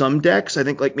decks, I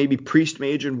think maybe Priest,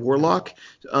 Mage, and Warlock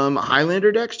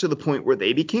Highlander decks to the point where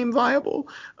they became viable.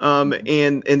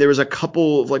 And there was a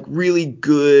couple of really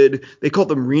good, they called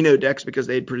them Reno decks because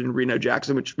they had put in Reno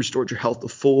Jackson, which restored your health to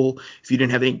full if you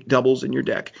didn't have any doubles in your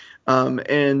deck.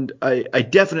 And I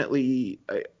definitely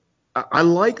I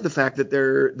like the fact that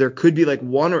there could be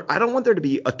one, or I don't want there to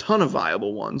be a ton of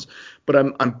viable ones, but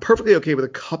I'm perfectly okay with a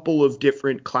couple of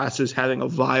different classes having a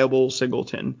viable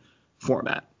Singleton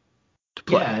format to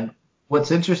play. Yeah, and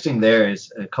what's interesting there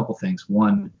is a couple things.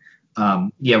 One,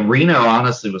 Reno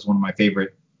honestly was one of my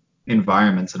favorite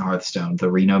environments in Hearthstone, the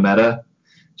Reno meta,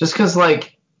 just because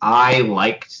I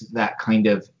liked that kind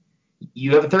of,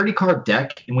 you have a 30 card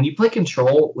deck, and when you play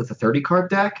Control with a 30 card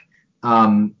deck,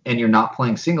 and you're not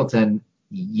playing Singleton,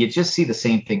 you just see the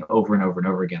same thing over and over and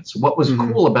over again. So what was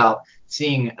cool about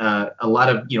seeing a lot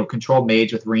of Control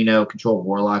Mage with Reno, Control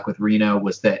Warlock with Reno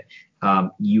was that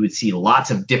you would see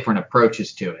lots of different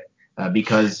approaches to it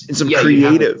because and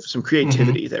some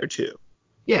creativity there too.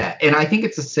 Yeah, and I think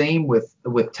it's the same with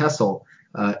Tessel,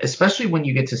 especially when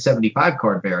you get to 75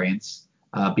 card variants,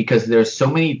 because there's so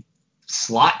many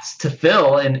slots to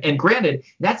fill. And granted,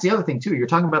 that's the other thing too. You're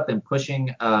talking about them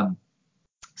pushing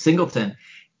Singleton,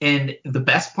 and the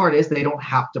best part is they don't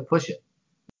have to push it.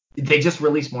 They just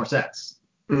release more sets.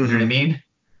 You know what I mean?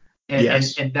 And,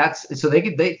 yes. and that's so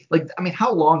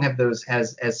how long have those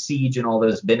has Siege and all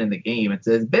those been in the game? It's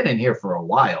been in here for a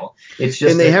while. It's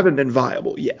just, and they haven't been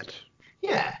viable yet.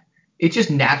 Yeah, it just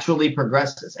naturally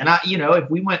progresses. And if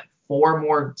we went 4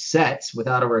 more sets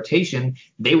without a rotation,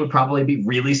 they would probably be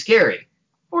really scary,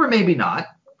 or maybe not.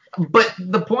 But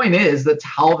the point is that's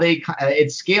how it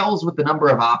scales with the number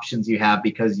of options you have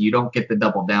because you don't get the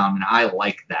double down, and I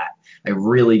like that. I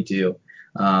really do.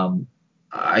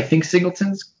 I think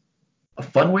Singleton's a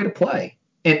fun way to play.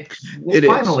 And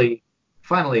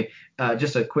finally,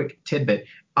 just a quick tidbit.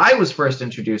 I was first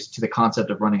introduced to the concept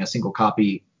of running a single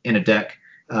copy in a deck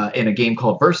in a game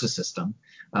called Versus System,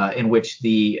 in which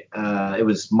it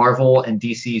was Marvel and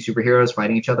DC superheroes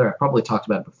fighting each other. I've probably talked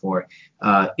about it before.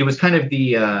 It was kind of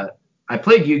I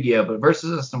played Yu-Gi-Oh, but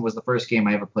Versus System was the first game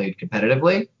I ever played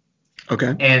competitively.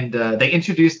 Okay. And they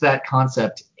introduced that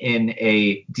concept in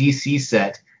a DC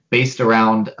set based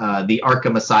around the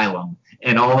Arkham Asylum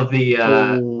and all of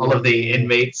the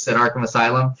inmates at Arkham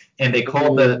Asylum, and they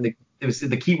called it was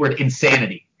the keyword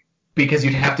insanity because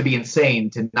you'd have to be insane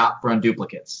to not run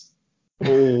duplicates.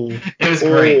 It was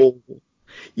great.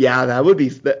 Yeah, that would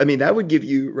be. I mean, that would give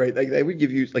you that would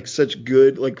give you such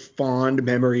good fond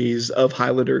memories of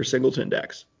Highlander Singleton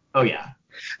decks. Oh yeah,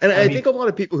 And I I mean, think a lot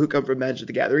of people who come from Magic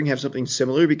the Gathering have something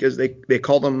similar because they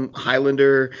call them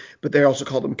Highlander, but they also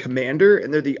call them Commander,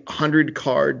 and they're the 100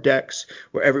 card decks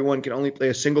where everyone can only play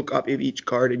a single copy of each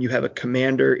card, and you have a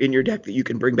Commander in your deck that you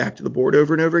can bring back to the board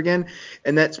over and over again.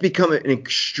 And that's become an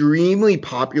extremely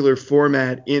popular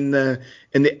format in the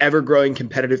ever-growing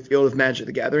competitive field of Magic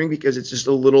the Gathering because it's just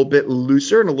a little bit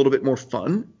looser and a little bit more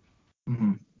fun.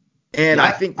 hmm And yeah,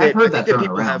 I've I heard think that that thrown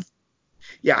people around. have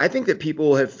yeah, I think that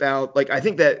people have found like I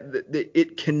think that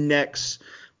it connects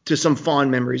to some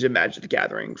fond memories of Magic the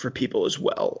Gathering for people as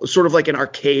well. Sort of like an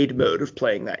arcade mode of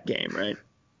playing that game, right?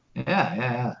 Yeah, yeah,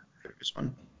 yeah. It was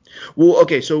fun. Well,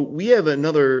 okay, so we have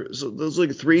another. So those are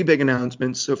like three big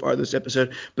announcements so far this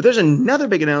episode, but there's another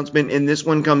big announcement, and this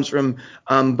one comes from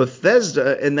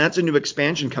Bethesda, and that's a new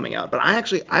expansion coming out. But I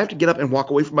have to get up and walk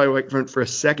away from my microphone for a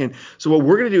second. So what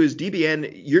we're gonna do is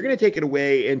DBN, you're gonna take it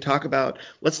away and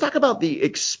let's talk about the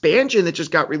expansion that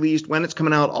just got released, when it's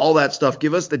coming out, all that stuff.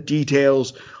 Give us the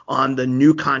details on the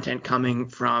new content coming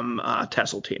from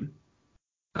Tessel Team.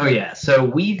 Oh yeah, so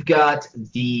we've got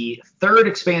the third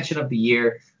expansion of the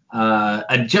year,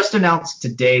 just announced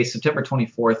today, September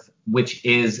 24th, which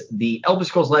is the Elder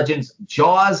Scrolls Legends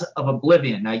Jaws of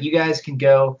Oblivion. Now you guys can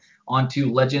go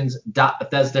onto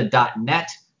legends.bethesda.net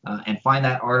and find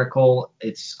that article.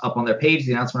 It's up on their page,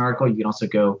 the announcement article. You can also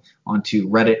go onto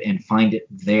Reddit and find it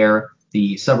there.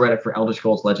 The subreddit for Elder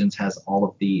Scrolls Legends has all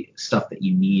of the stuff that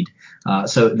you need.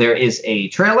 So there is a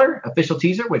trailer, official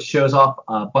teaser, which shows off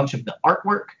a bunch of the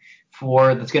artwork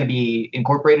for that's going to be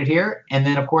incorporated here. And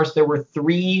then, of course, there were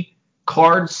 3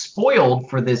 cards spoiled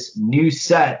for this new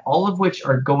set, all of which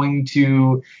are going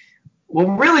to, well,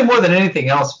 really more than anything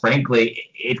else, frankly,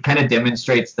 it kind of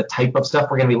demonstrates the type of stuff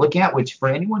we're going to be looking at, which for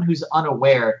anyone who's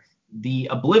unaware, the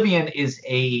Oblivion is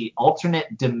a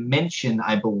alternate dimension,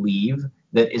 I believe,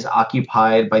 that is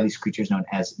occupied by these creatures known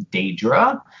as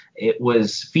Daedra. It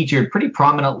was featured pretty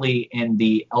prominently in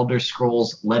the Elder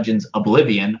Scrolls Legends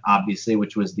Oblivion, obviously,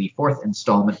 which was the 4th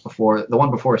installment before the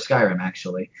one before Skyrim,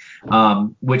 actually,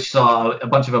 which saw a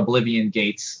bunch of Oblivion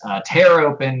gates tear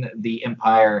open the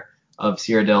Empire of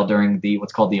Cyrodiil during the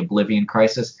what's called the Oblivion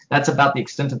Crisis. That's about the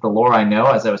extent of the lore I know.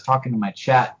 As I was talking to my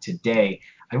chat today,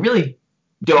 I really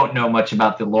don't know much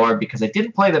about the lore because I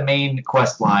didn't play the main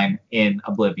quest line in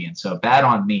Oblivion, so bad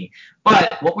on me.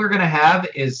 But what we're going to have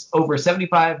is over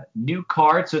 75 new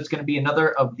cards, so it's going to be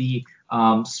another of the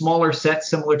smaller sets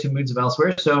similar to Moods of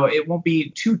Elsewhere, so it won't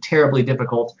be too terribly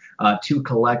difficult to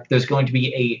collect. There's going to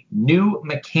be a new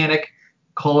mechanic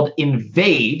called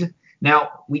Invade.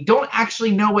 Now, we don't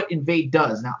actually know what Invade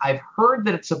does. Now, I've heard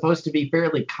that it's supposed to be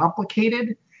fairly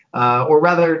complicated, or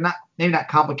rather, maybe not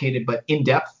complicated, but in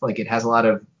depth. Like it has a lot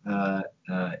of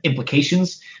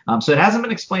implications. So it hasn't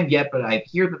been explained yet, but I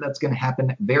hear that that's going to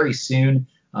happen very soon.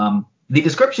 The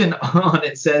description on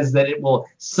it says that it will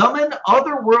summon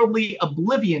otherworldly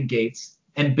Oblivion gates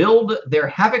and build their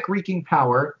havoc-wreaking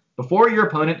power before your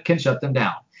opponent can shut them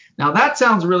down. Now that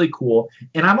sounds really cool,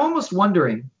 and I'm almost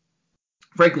wondering,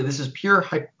 frankly, this is pure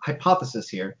hypothesis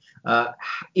here,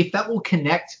 if that will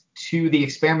connect to the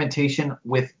experimentation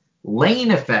with lane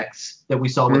effects that we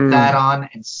saw with Thadon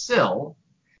and Syl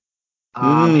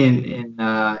in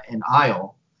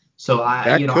Isle. So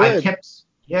I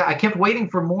kept waiting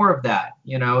for more of that.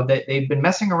 That they've been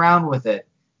messing around with it,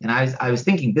 and I was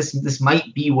thinking this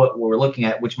might be what we're looking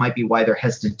at, which might be why they're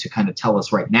hesitant to kind of tell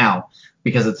us right now,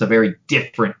 because it's a very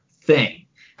different thing.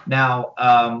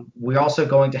 Now, we're also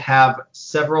going to have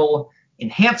several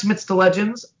enhancements to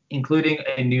Legends, including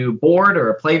a new board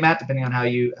or a playmat, depending on how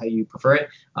you prefer it,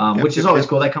 which is always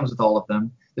cool. That comes with all of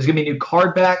them. There's going to be new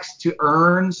card backs to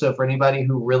earn. So for anybody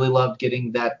who really loved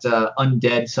getting that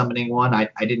undead summoning one, I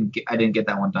didn't get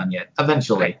that one done yet.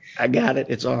 Eventually, I got it.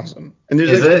 It's awesome. And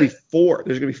there's going to be 4.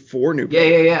 There's going to be 4 new.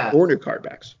 Yeah. 4 new card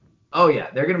backs. Oh yeah,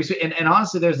 they're gonna be sweet. And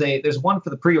honestly, there's one for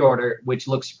the pre-order which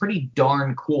looks pretty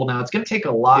darn cool. Now it's gonna take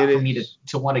a lot for me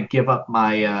to want to give up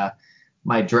my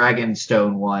my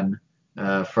Dragonstone one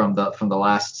from the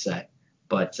last set.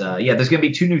 But yeah, there's gonna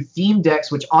be 2 new theme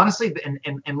decks, which honestly,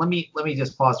 and let me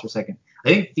just pause for a second. I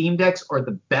think theme decks are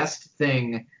the best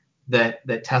thing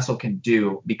that Tessel can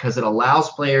do because it allows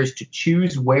players to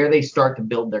choose where they start to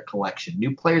build their collection.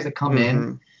 New players that come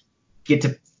in get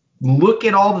to look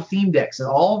at all the theme decks and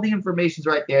all the information's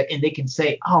right there, and they can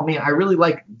say, oh man, I really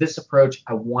like this approach,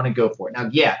 I want to go for it. Now,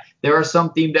 yeah, there are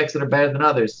some theme decks that are better than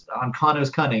others on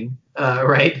Kano's Cunning,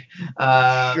 right?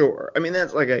 Sure. I mean,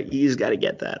 that's like he's got to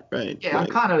get that, right? Yeah, on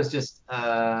Kano's just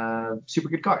super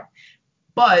good card.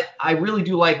 But I really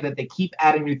do like that they keep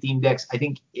adding new theme decks. I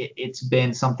think it's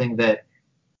been something that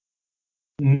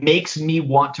makes me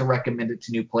want to recommend it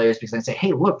to new players because I say,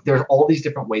 hey, look, there's all these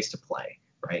different ways to play,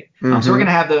 right? So we're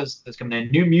gonna have those coming in.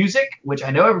 New music, which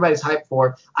I know everybody's hyped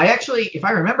for. I actually, if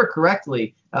I remember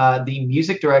correctly, the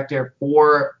music director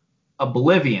for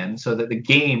Oblivion, so that the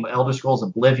game Elder Scrolls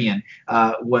Oblivion,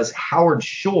 was Howard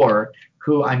Shore,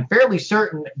 who I'm fairly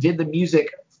certain did the music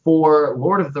for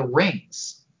Lord of the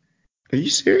Rings. Are you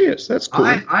serious? That's cool.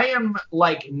 I am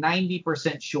like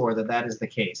 90% sure that is the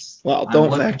case. Well,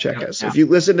 don't fact check us. If you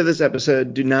listen to this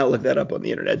episode, do not look that up on the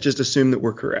internet. Just assume that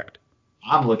we're correct.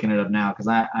 I'm looking it up now because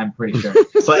I'm pretty sure.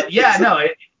 But yeah, no,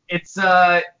 it's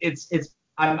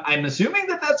I'm assuming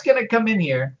that's gonna come in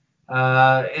here,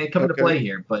 and come into play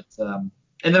here. But and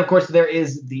then of course there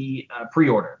is the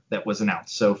pre-order that was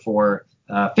announced. So for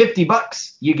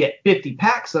 $50, you get 50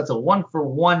 packs. So that's a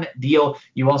 1-for-1 deal.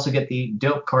 You also get the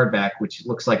dope card back, which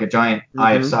looks like a giant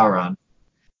Eye of Sauron.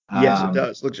 Yes, it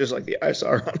does. Looks just like the Eye of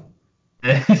Sauron.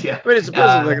 Yeah. I mean, it's supposed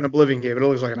to look like an Oblivion game, but it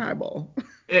looks like an eyeball.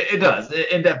 It does,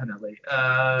 definitely.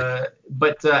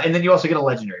 But and then you also get a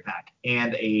legendary pack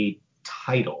and a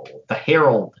title, the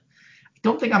Herald. I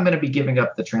don't think I'm going to be giving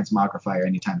up the Transmogrifier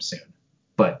anytime soon,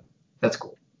 but that's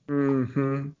cool.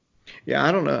 Yeah,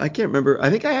 I don't know. I can't remember. I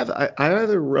think I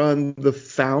either run the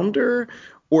Founder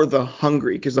or the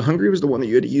Hungry, because the Hungry was the one that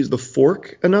you had to use the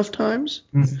fork enough times,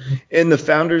 and the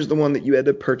Founder is the one that you had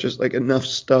to purchase like enough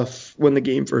stuff when the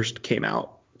game first came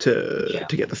out to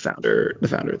get the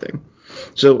Founder thing.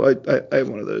 So I have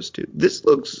one of those too. This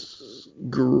looks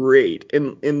great,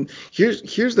 and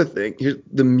here's the thing. Here's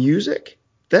the music.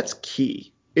 That's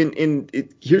key.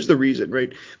 Here's the reason,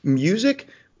 right? Music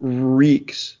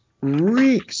reeks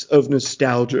of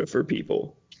nostalgia for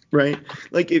people, right?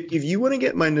 Like if you want to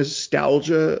get my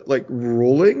nostalgia like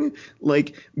rolling,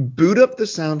 like boot up the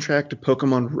soundtrack to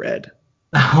Pokemon Red.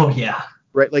 Oh yeah.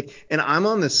 Right, like, and I'm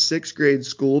on the 6th grade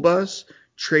school bus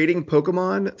trading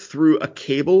Pokemon through a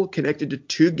cable connected to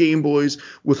 2 Game Boys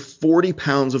with 40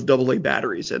 pounds of AA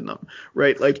batteries in them,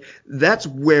 right? Like, that's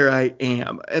where I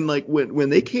am. And like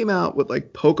when they came out with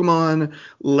like Pokemon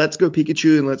Let's Go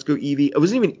Pikachu and Let's Go Eevee, I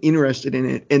wasn't even interested in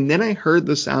it. And then I heard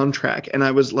the soundtrack and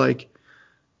I was like,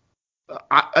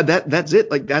 that's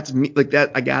it. Like, that's me. Like,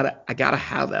 that I gotta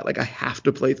have that. Like, I have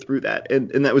to play through that.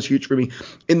 And that was huge for me.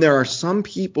 And there are some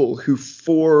people who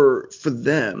for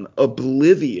them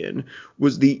Oblivion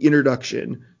was the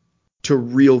introduction to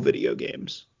real video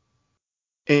games.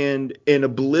 And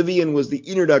Oblivion was the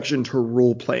introduction to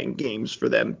role-playing games for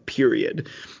them, period.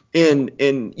 And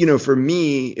you know, for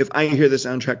me, if I hear the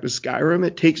soundtrack to Skyrim,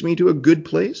 it takes me to a good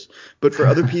place. But for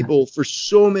other people, for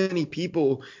so many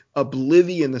people,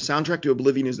 Oblivion, the soundtrack to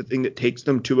Oblivion is the thing that takes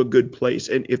them to a good place.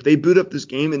 And if they boot up this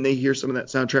game and they hear some of that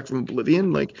soundtrack from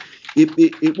Oblivion, like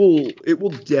it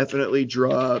will definitely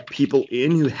draw people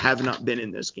in who have not been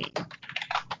in this game.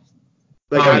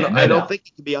 Like, I don't think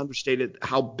it can be understated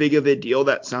how big of a deal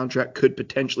that soundtrack could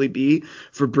potentially be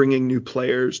for bringing new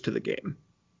players to the game.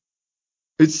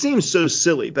 It seems so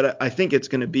silly, but I think it's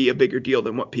going to be a bigger deal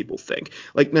than what people think.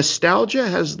 Like, nostalgia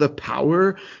has the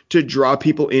power to draw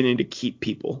people in and to keep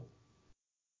people.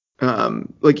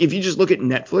 Like, if you just look at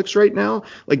Netflix right now,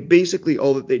 like, basically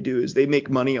all that they do is they make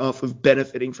money off of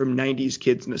benefiting from 90s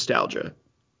kids nostalgia.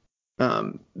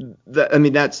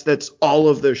 That's all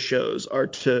of those shows are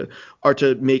to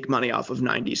make money off of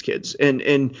 90s kids,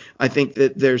 and I think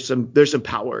that there's some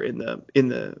power in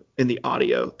the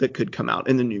audio that could come out,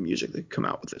 in the new music that could come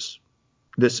out with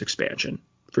this expansion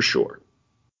for sure.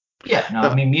 Yeah, no,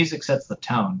 I mean, music sets the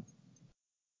tone.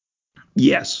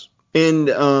 Yes, and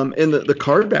the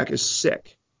card back is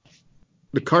sick.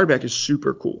 The card back is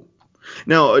super cool.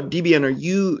 Now,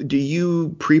 DBN, do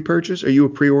you pre-purchase? Are you a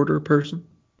pre-order person?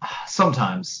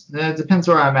 Sometimes. It depends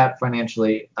where I'm at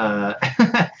financially.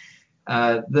 The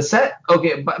set,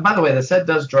 okay, by the way, the set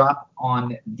does drop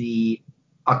on the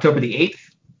October the 8th.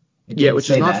 Yeah,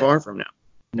 which is not far from now.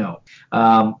 No.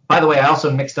 By the way, I also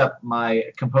mixed up my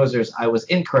composers. I was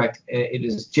incorrect. It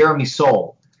is Jeremy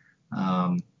Soule.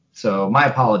 So my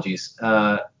apologies.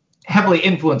 Heavily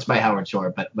influenced by Howard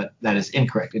Shore, but that is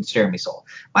incorrect. It's Jeremy Soule.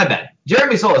 My bad.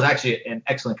 Jeremy Soule is actually an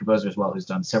excellent composer as well, who's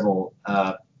done several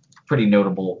pretty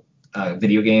notable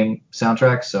video game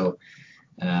soundtracks. So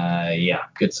yeah,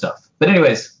 good stuff. But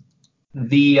anyways,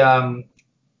 the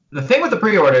thing with the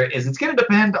pre-order is it's going to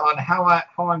depend on how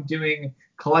I'm doing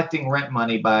collecting rent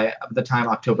money by the time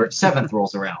October 7th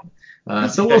rolls around.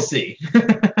 So we'll see.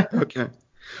 Okay.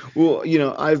 Well, you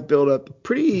know, I've built up a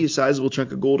pretty sizable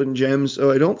chunk of golden gems,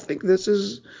 so I don't think this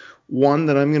is one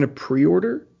that I'm going to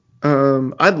pre-order.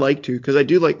 I'd like to, because I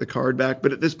do like the card back,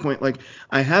 but at this point, like,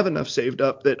 I have enough saved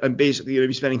up that I'm basically going to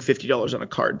be spending $50 on a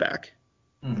card back.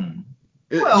 Mm-hmm.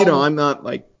 Well, you know, I'm not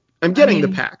like I'm getting the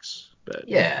packs, but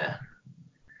yeah.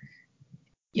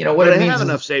 You know what but it I means have is,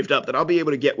 enough saved up that I'll be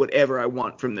able to get whatever I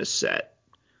want from this set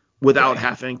without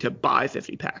having to buy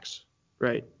 50 packs,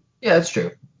 right? yeah, that's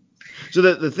true. So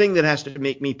the thing that has to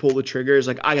make me pull the trigger is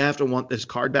like I have to want this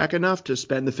card back enough to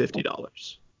spend the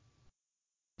 $50.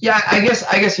 Yeah, I guess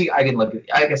I can look.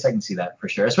 I guess I can see that for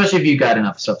sure, especially if you got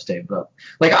enough stuff saved up.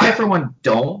 Like I for one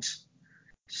don't,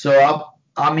 so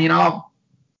I'll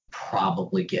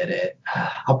probably get it.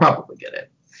 I'll probably get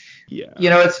it. Yeah. You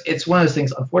know, it's one of those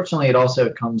things. Unfortunately, it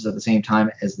also comes at the same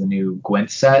time as the new Gwent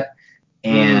set,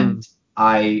 and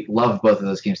I love both of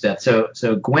those games to death.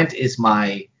 So Gwent is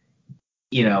my,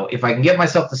 you know, if I can get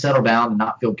myself to settle down and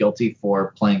not feel guilty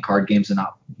for playing card games and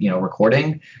not, you know,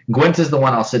 recording, Gwent is the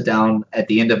one I'll sit down at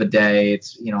the end of a day.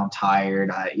 It's, you know, I'm tired.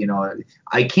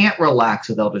 I can't relax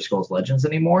with Elder Scrolls Legends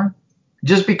anymore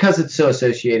just because it's so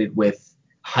associated with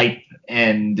hype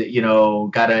and, you know,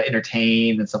 gotta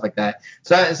entertain and stuff like that.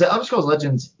 So Elder Scrolls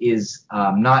Legends is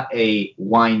not a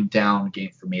wind down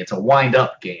game for me. It's a wind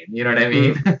up game. You know what I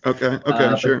mean?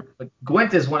 Okay, sure. But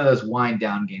Gwent is one of those wind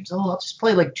down games. Oh, I'll just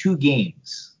play like 2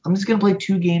 games. I'm just gonna play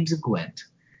 2 games of Gwent,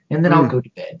 and then I'll go to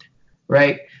bed.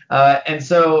 Right? And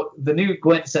so the new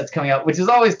Gwent set's coming out, which is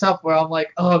always tough where I'm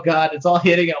like, oh God, it's all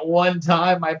hitting at one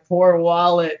time. My poor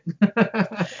wallet.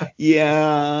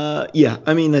 Yeah.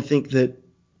 I mean, I think that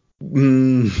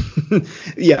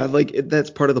yeah, like that's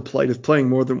part of the plight of playing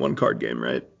more than one card game,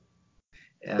 right?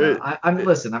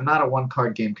 Listen, I'm not a one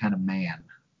card game kind of man.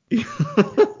 Yeah,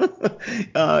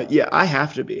 I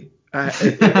have to be.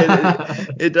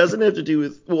 It doesn't have to do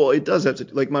with, well, it does have to,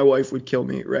 like my wife would kill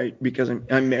me, right? Because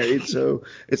I'm married, so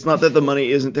it's not that the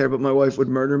money isn't there, but my wife would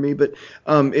murder me. But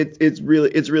it's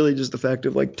really just the fact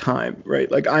of like time,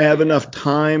 right? Like I have enough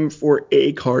time for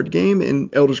a card game in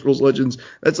Elder Scrolls Legends.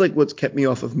 That's like what's kept me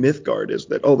off of Mythgard, is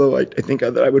that although I think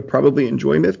that I would probably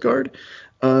enjoy Mythgard,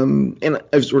 and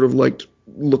I've sort of liked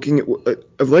looking at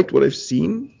I've liked what I've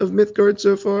seen of Mythgard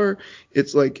so far.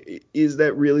 It's like, is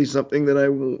that really something that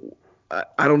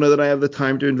I don't know that I have the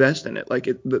time to invest in it. Like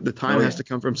the time has to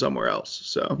come from somewhere else.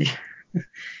 So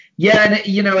yeah, and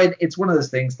you know, it's one of those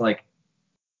things. Like,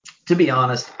 to be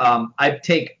honest, I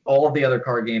take all of the other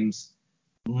card games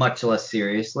much less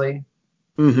seriously.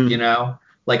 You know,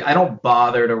 like I don't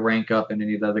bother to rank up in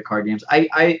any of the other card games.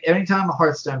 I anytime a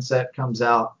Hearthstone set comes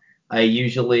out, I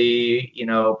usually, you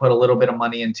know, put a little bit of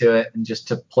money into it and just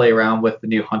to play around with the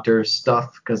new Hunter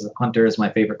stuff, because Hunter is my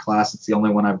favorite class. It's the only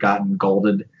one I've gotten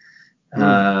golded.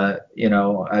 You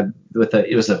know,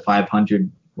 it was a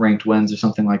 500 ranked wins or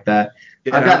something like that.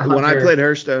 Yeah, when I played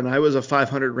Hearthstone, I was a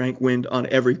 500 rank win on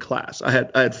every class. I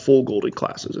had full golded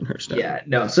classes in Hearthstone. Yeah,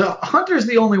 no. So Hunter's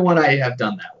the only one I have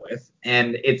done that with,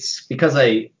 and it's because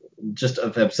I just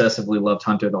have obsessively loved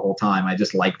Hunter the whole time. I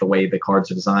just like the way the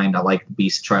cards are designed. I like the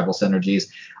Beast Tribal Synergies.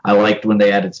 I liked when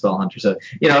they added Spell Hunter. So,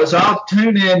 you know, so I'll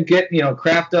tune in, get, you know,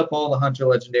 craft up all the Hunter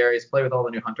legendaries, play with all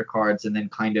the new Hunter cards, and then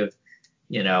kind of,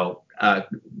 you know,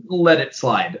 let it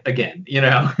slide again, you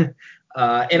know.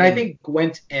 And I think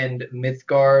Gwent and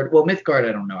Mythgard, well, Mythgard,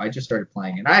 I don't know. I just started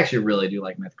playing it. I actually really do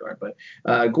like Mythgard, but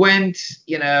Gwent,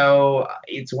 you know,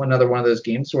 it's another one of those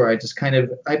games where I just kind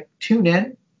of, I tune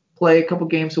in, play a couple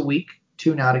games a week,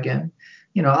 tune out again.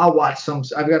 You know, I'll watch some,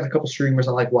 I've got a couple streamers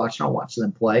I like watching, I'll watch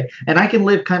them play. And I can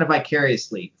live kind of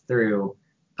vicariously through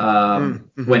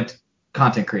Gwent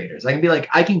content creators. I can be like,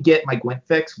 I can get my Gwent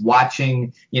fix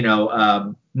watching, you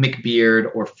know,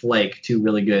 McBeard or Flake, 2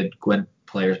 really good Gwent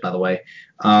players, by the way.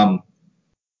 And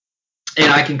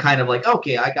I can kind of like,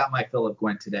 okay, I got my fill of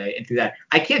Gwent today, and through that.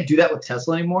 I can't do that with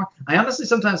Tesla anymore. I honestly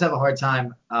sometimes have a hard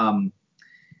time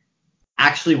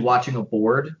actually watching a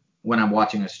board when I'm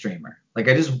watching a streamer. Like,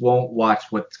 I just won't watch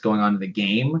what's going on in the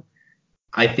game.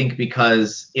 I think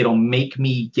because it'll make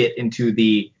me get into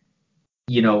the,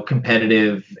 you know,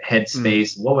 competitive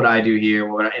headspace. What would I do here?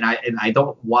 And I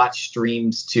don't watch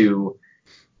streams to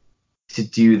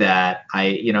do that.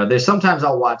 You know, there's sometimes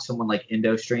I'll watch someone like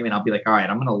Indo stream and I'll be like, all right,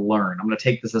 I'm going to learn. I'm going to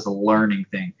take this as a learning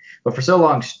thing. But for so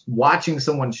long, watching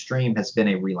someone stream has been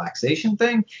a relaxation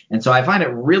thing. And so I find it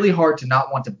really hard to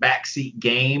not want to backseat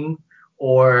game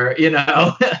or, you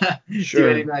know, do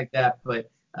anything like that.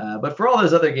 But for all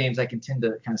those other games, I can tend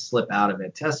to kind of slip out of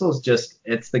it. Tesla's just,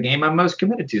 it's the game I'm most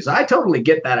committed to. So I totally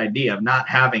get that idea of not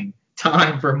having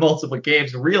time for multiple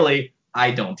games. Really,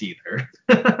 I don't either.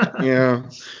 Yeah.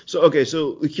 So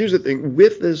here's the thing.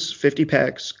 With this 50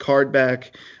 packs card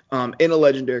back and a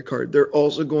legendary card, they're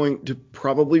also going to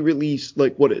probably release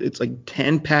it's like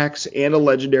 10 packs and a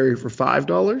legendary for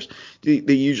 $5.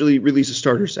 They usually release a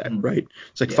starter set, right?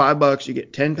 It's like $5, you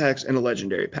get 10 packs and a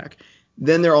legendary pack.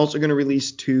 Then they're also going to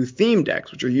release 2 theme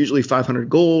decks, which are usually 500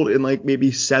 gold and like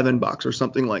maybe $7 or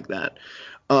something like that.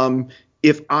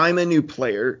 If I'm a new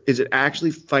player, is it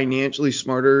actually financially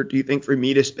smarter, do you think, for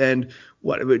me to spend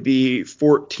what it would be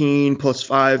 14 plus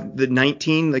 5, the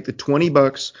 19, like the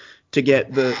 $20 to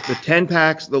get the 10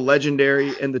 packs, the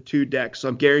legendary, and the 2 decks? So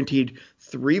I'm guaranteed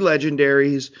 3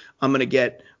 legendaries. I'm going to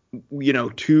get, 2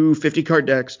 50-card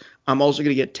decks. I'm also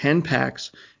going to get 10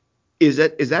 packs. Is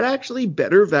that actually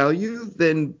better value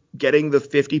than getting the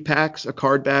 50 packs, a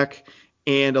card back,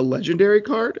 and a legendary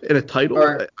card and a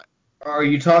title? Are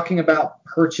you talking about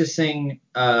purchasing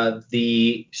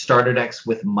the starter decks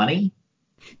with money?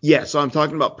 Yeah, so I'm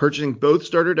talking about purchasing both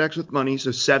starter decks with money,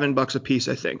 so $7 a piece,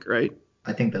 I think, right?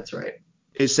 I think that's right.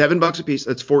 Is $7 a piece,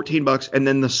 that's $14, and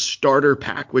then the starter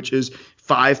pack, which is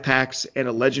 5 packs and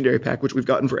a legendary pack, which we've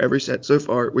gotten for every set so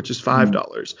far, which is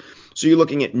 $5. So you're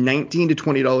looking at $19 to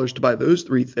 $20 to buy those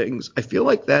 3 things. I feel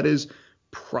like that is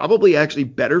probably actually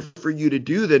better for you to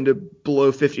do than to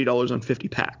blow $50 on 50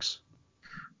 packs.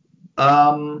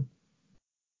 Well,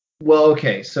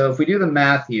 okay, so if we do the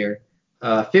math here,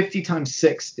 50 times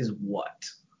 6 is what?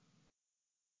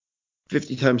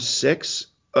 50 times 6?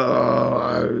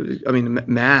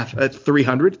 Math. That's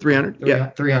 300. 300. Yeah.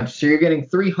 300. So you're getting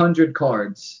 300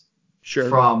 cards. Sure.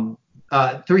 From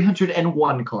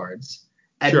 301 cards.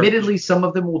 Admittedly, some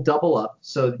of them will double up,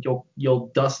 so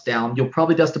you'll dust down. You'll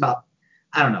probably dust about,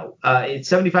 I don't know. It's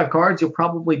 75 cards. You'll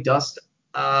probably dust.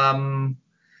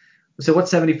 So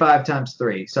what's 75 times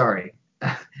 3? Sorry,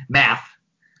 math.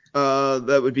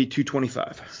 That would be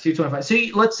 225. 225.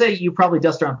 So let's say you probably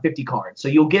dust around 50 cards. So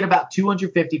you'll get about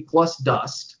 250 plus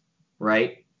dust,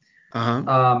 right?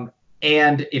 And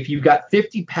if you've got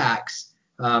 50 packs,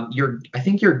 I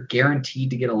think you're guaranteed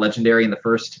to get a legendary in the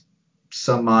first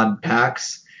some odd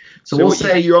packs. So we'll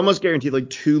say you're almost guaranteed like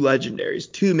 2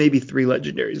 legendaries, 2 maybe 3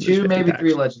 legendaries. 2 maybe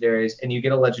 3 legendaries, and you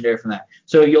get a legendary from that.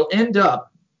 So you'll end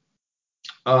up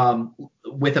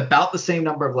with about the same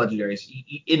number of legendaries.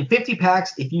 In 50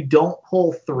 packs, if you don't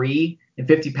pull 3 in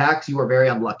 50 packs, you are very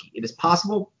unlucky. It is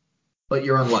possible, but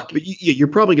you're unlucky. But you're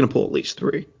probably going to pull at least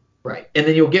 3. Right. And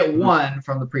then you'll get 1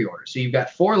 from the pre-order. So you've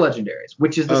got 4 legendaries,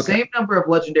 which is the same number of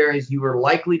legendaries you were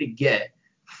likely to get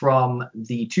from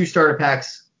the 2 starter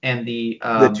packs and the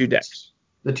 2 decks.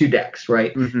 The 2 decks,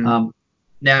 right?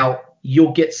 Now,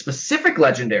 you'll get specific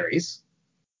legendaries.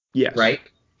 Yes. Right?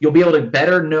 You'll be able to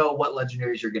better know what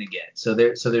legendaries you're going to get. So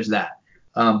there's that.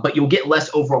 But you'll get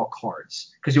less overall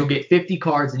cards because you'll get 50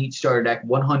 cards in each starter deck,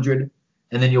 100,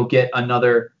 and then you'll get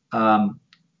another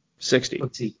 60.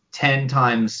 Let's see, 10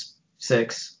 times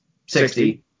 6,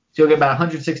 60. So you'll get about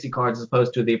 160 cards as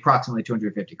opposed to the approximately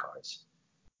 250 cards.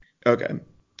 Okay.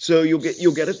 So you'll get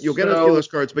a few less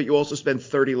cards, but you also spend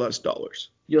 $30 less.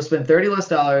 You'll spend $30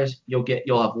 less.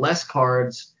 You'll have less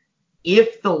cards.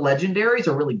 If the legendaries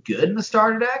are really good in the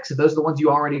starter decks, if those are the ones you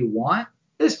already want,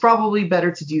 it's probably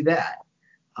better to do that.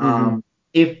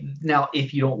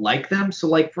 If you don't like them, so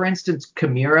like for instance,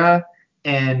 Chimera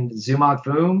and Zumog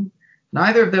Foom,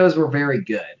 neither of those were very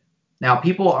good. Now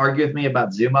people argue with me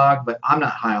about Zumog, but I'm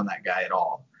not high on that guy at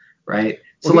all, right?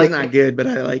 Well, he's not good, but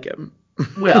I like him.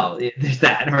 Well, there's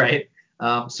that, right?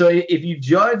 So if you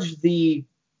judge the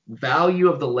value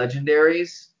of the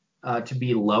legendaries to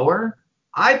be lower,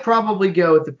 I'd probably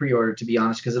go with the pre-order, to be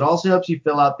honest, because it also helps you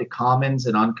fill out the commons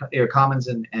and commons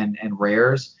and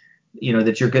rares,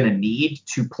 that you're going to need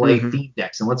to play theme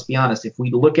decks. And let's be honest, if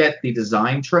we look at the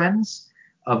design trends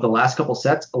of the last couple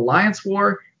sets, Alliance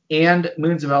War and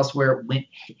Moons of Elsewhere went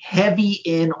heavy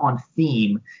in on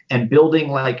theme and building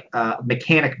like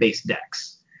mechanic-based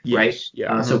decks, right?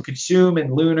 Yeah. So Consume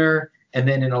and Lunar. And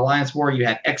then in Alliance War, you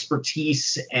had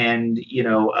Expertise and,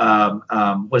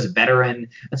 was Veteran.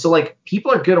 And so, like,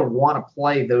 people are going to want to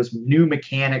play those new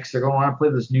mechanics. They're going to want to play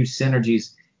those new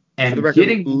synergies. And for the record,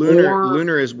 getting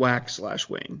Lunar is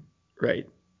Wax/Wayne, right?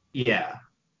 Yeah.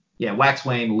 Yeah, Wax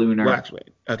Wayne, Lunar. Wax Wayne.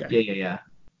 Okay. Yeah.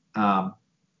 And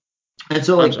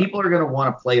so, like, people are going to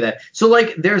want to play that. So,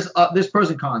 like, there's pros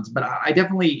and cons. But I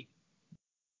totally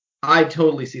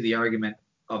see the argument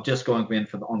of just going in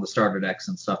on the starter decks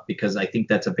and stuff, because I think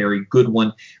that's a very good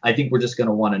one. I think we're just going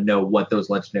to want to know what those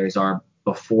legendaries are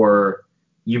before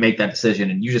you make that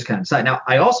decision, and you just kind of decide. Now,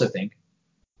 I also think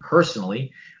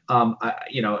personally, I'm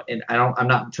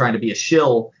not trying to be a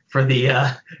shill for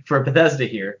the for Bethesda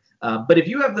here, but if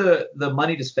you have the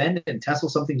money to spend and Tesla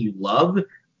something you love,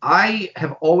 I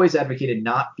have always advocated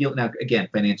now again,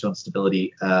 financial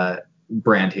instability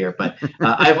brand here, but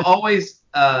I've always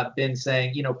been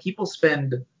saying, people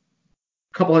spend a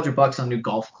couple $100 on new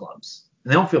golf clubs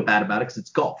and they don't feel bad about it because it's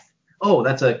golf. Oh,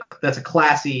 that's a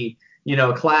classy,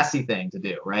 a classy thing to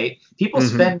do, right? People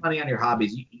spend money on your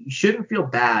hobbies. You shouldn't feel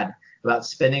bad about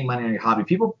spending money on your hobby.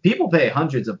 People pay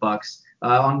hundreds of bucks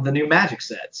on the new Magic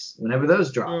sets whenever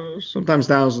those drop. Sometimes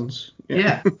thousands.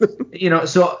 Yeah.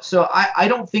 So I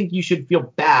don't think you should feel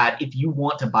bad if you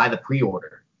want to buy the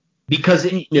pre-order, because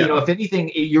if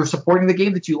anything, you're supporting the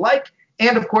game that you like,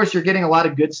 and of course you're getting a lot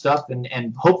of good stuff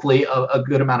and hopefully a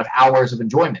good amount of hours of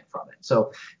enjoyment from it.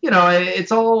 So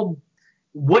it's all,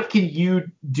 what can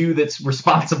you do that's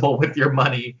responsible with your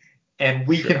money, and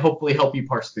we can hopefully help you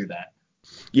parse through that.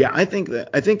 Yeah, I think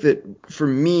that for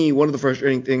me, one of the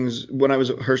frustrating things when I was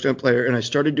a Hearthstone player and I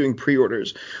started doing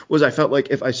pre-orders was I felt like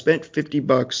if I spent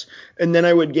 $50 and then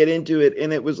I would get into it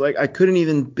and it was like I couldn't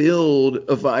even build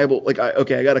a viable, like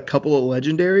I got a couple of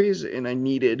legendaries and I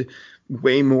needed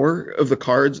way more of the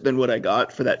cards than what I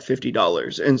got for that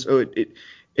 $50. And so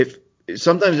if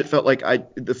sometimes it felt like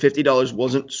the $50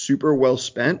 wasn't super well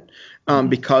spent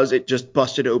because it just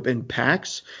busted open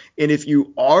packs. And if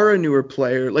you are a newer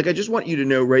player, like I just want you to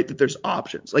know, right, that there's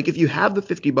options. Like if you have the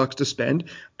 $50 to spend,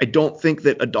 I don't think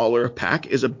that $1 a pack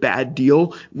is a bad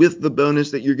deal with the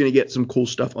bonus that you're going to get some cool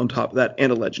stuff on top of that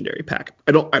and a legendary pack.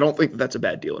 I don't think that that's a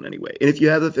bad deal in any way. And if you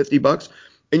have the $50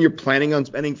 and you're planning on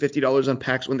spending $50 on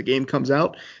packs when the game comes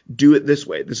out, do it this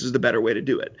way. This is the better way to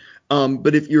do it.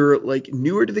 But if you're like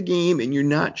newer to the game and you're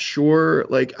not sure,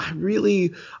 like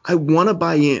I want to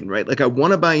buy in, right? Like I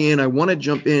want to buy in. I want to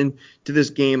jump in to this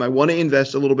game. I want to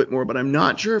invest a little bit more, but I'm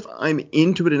not sure if I'm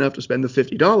into it enough to spend the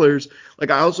 $50.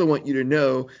 Like I also want you to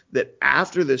know that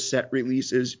after this set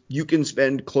releases, you can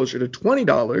spend closer to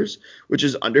 $20, which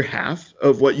is under half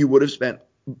of what you would have spent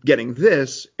getting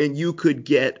this, and you could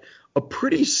get a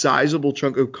pretty sizable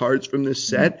chunk of cards from this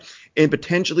set and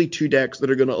potentially 2 decks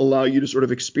that are going to allow you to sort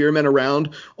of experiment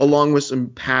around along with some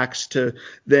packs to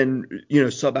then,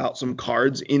 sub out some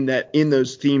cards in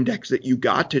those theme decks that you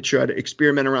got to try to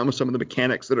experiment around with some of the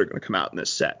mechanics that are going to come out in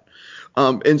this set.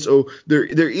 And so there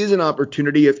is an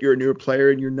opportunity if you're a newer player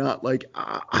and you're not like,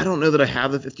 I don't know that I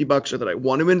have the $50 or that I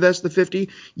want to invest the 50.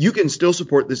 You can still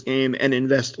support this game and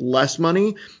invest less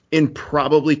money and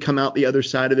probably come out the other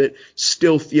side of it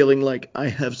still feeling like I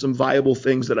have some viable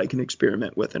things that I can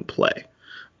experiment with and play.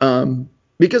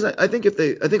 Because I think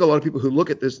a lot of people who look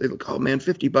at this, they look, oh man,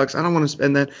 $50, I don't want to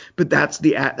spend that. But that's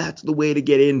the way to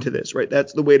get into this, right?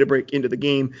 That's the way to break into the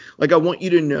game. Like I want you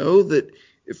to know that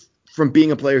from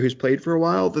being a player who's played for a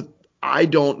while, that I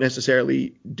don't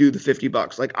necessarily do the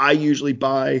 $50. Like I usually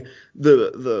buy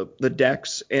the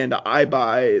decks and I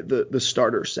buy the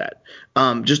starter set,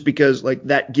 just because like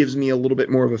that gives me a little bit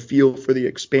more of a feel for the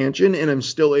expansion, and I'm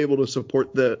still able to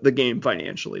support the game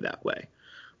financially that way.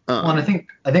 Well, and I think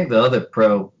the other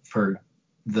pro for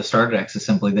the starter decks is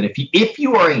simply that if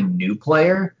you are a new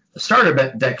player, the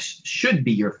starter decks should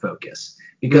be your focus.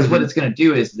 Because what it's going to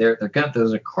do is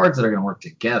those are cards that are going to work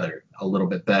together a little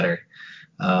bit better.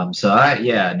 I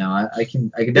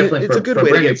can definitely, it's a good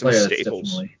way to get some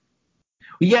staples.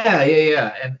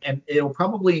 Yeah, and it'll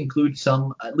probably include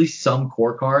at least some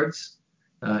core cards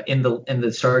in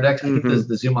the starter decks. I think there's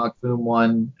the Zumog Foom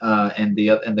one and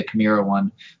the Chimera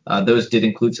one. Those did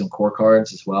include some core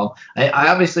cards as well.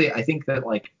 I think that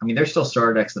there's still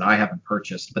starter decks that I haven't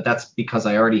purchased, but that's because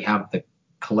I already have the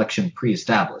collection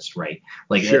pre-established, right?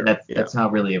 Like sure, that's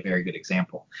not really a very good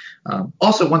example.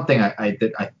 Also, one thing I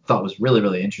thought was really,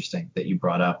 really interesting that you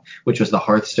brought up, which was the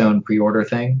Hearthstone pre-order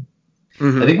thing.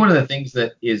 I think one of the things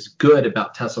that is good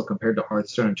about TESL compared to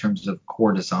Hearthstone in terms of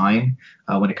core design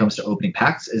when it comes to opening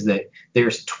packs is that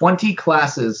there's 20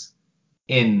 classes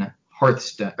in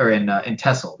Hearthstone or in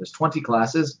TESL. There's 20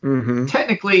 classes.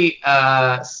 Technically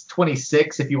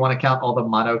 26 if you want to count all the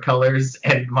mono colors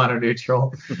and mono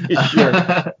neutral.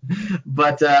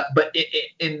 But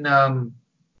in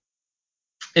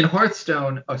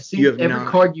Hearthstone, every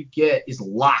card you get is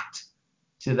locked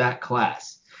to that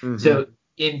class. So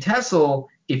in TESL,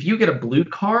 if you get a blue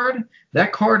card,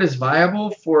 that card is viable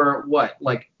for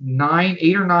like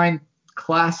 8 or 9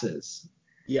 classes.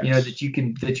 Yes. That you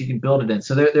can build it in.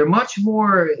 So they're much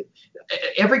more.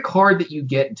 Every card that you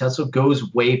get in TESL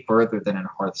goes way further than in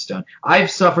Hearthstone. I've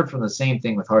suffered from the same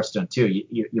thing with Hearthstone too.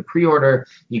 You pre-order,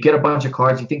 you get a bunch of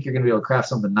cards, you think you're going to be able to craft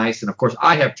something nice, and of course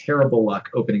I have terrible luck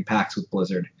opening packs with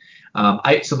Blizzard.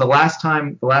 So the last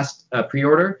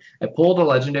pre-order, I pulled a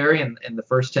legendary in the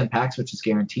first 10 packs, which is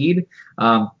guaranteed.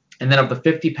 And then of the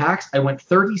 50 packs, I went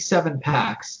 37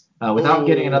 packs without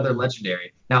getting another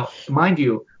legendary. Now, mind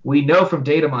you, we know from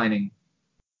data mining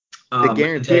they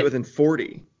guarantee it within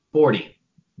 40. 40.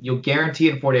 You'll guarantee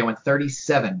it in 40. I went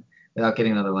 37 without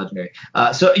getting another legendary.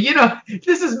 So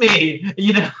this is me,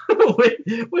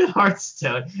 with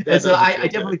Hearthstone. And so I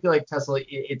definitely feel like TESL,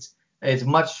 it's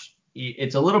much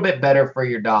it's a little bit better for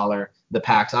your dollar. The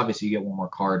packs, obviously, you get one more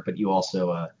card, but you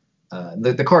also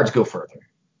the cards go further.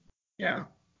 Yeah.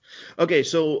 Okay,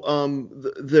 so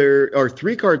there are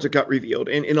three cards that got revealed,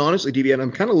 and honestly, DBN,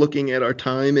 I'm kind of looking at our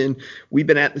time, and we've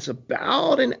been at this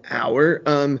about an hour.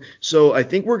 So I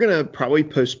think we're gonna probably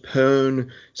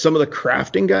postpone some of the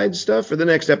crafting guide stuff for the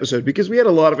next episode because we had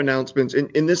a lot of announcements,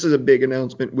 and this is a big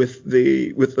announcement with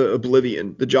the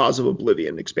Oblivion, the Jaws of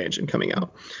Oblivion expansion coming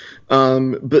out.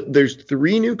 But there's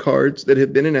three new cards that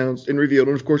have been announced and revealed,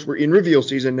 and of course we're in reveal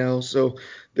season now, so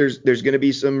there's going to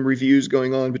be some reviews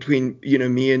going on between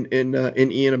me and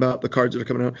Ian about the cards that are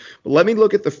coming out. But let me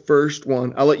look at the first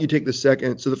one. I'll let you take the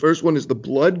second. So the first one is the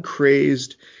Blood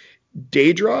Crazed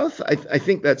Daedroth. I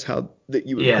think that's how that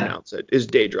you would pronounce it, is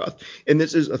Daedroth. And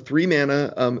this is a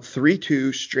 3-mana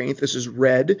 3/2 strength. This is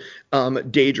red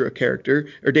Daedra character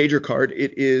or Daedra card.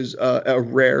 It is a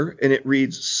rare, and it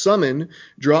reads: summon,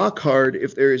 draw a card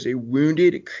if there is a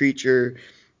wounded creature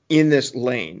in this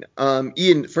lane.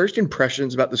 Ian, first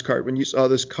impressions about this card. When you saw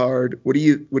this card, what are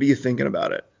you thinking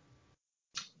about it?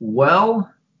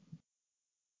 Well,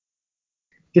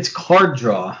 it's card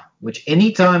draw, which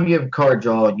anytime you have card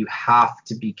draw, you have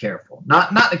to be careful.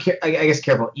 I guess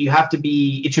careful. You have to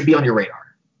be. It should be on your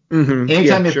radar. Mm-hmm.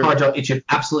 Anytime you have card draw, it should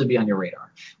absolutely be on your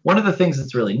radar. One of the things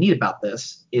that's really neat about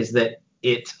this is that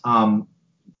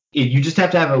you just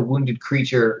have to have a wounded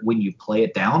creature when you play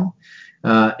it down.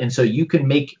 And so you can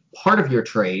make part of your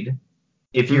trade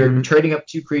if you're trading up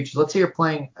two creatures. Let's say you're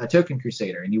playing a Token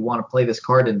Crusader and you want to play this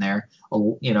card in there.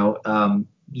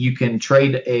 You can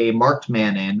trade a marked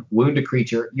man in, wound a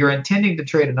creature. You're intending to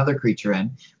trade another creature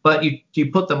in, but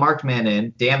you put the marked man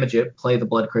in, damage it, play the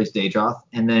Blood Crazed Daedroth,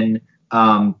 and then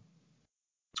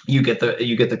you get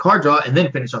the card draw, and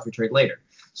then finish off your trade later.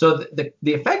 So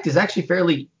the effect is actually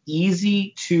fairly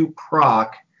easy to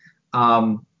proc.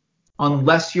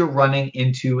 Unless you're running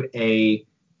into a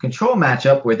control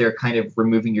matchup where they're kind of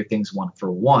removing your things one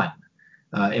for one,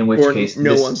 in which case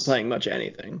one's playing much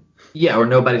anything. Yeah, or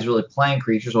nobody's really playing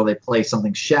creatures, or they play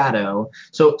something shadow.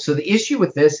 So the issue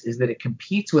with this is that it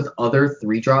competes with other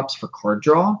 3-drops for card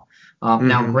draw.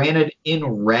 Now, granted, in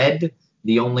red,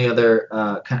 the only other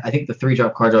I think the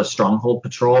 3-drop card draw is Stronghold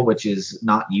Patrol, which is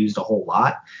not used a whole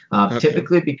lot.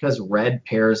 Typically because red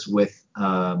pairs with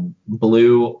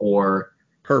blue or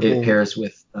purple. It pairs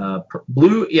with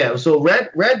blue. Yeah, so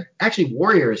red actually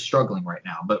Warrior is struggling right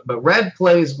now, but red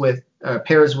plays with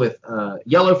pairs with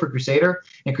yellow for Crusader,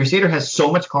 and Crusader has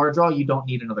so much card draw you don't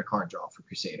need another card draw for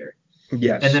Crusader.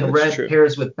 Yes, and then red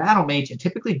pairs with Battle Mage, and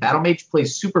typically Battle Mage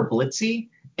plays super blitzy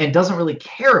and doesn't really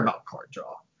care about card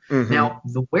draw. Now,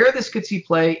 where this could see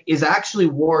play is actually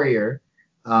Warrior,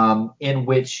 in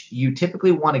which you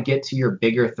typically want to get to your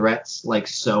bigger threats like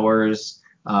Sowers,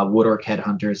 Wood Orc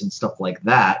Headhunters, and stuff like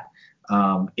that.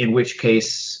 In which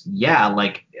case,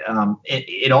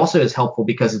 it also is helpful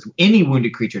because it's any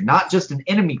wounded creature, not just an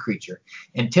enemy creature.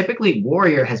 And typically,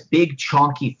 Warrior has big,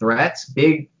 chonky threats,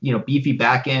 big, beefy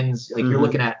back ends. Like you're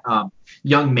looking at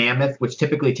Young Mammoth, which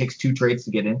typically takes 2 trades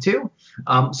to get into.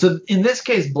 So in this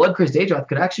case, Blood Crazed Daedroth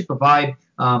could actually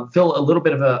fill a little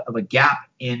bit of a gap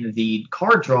in the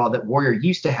card draw that Warrior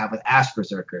used to have with Ash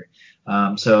Berserker.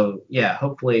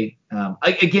 Hopefully,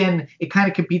 again, it kind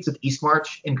of competes with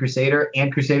Eastmarch in Crusader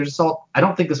and Crusader's Assault. I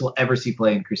don't think this will ever see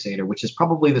play in Crusader, which is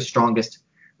probably the strongest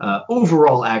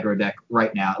overall aggro deck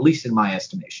right now, at least in my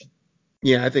estimation.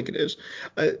 Yeah, I think it is.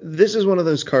 This is one of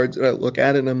those cards that I look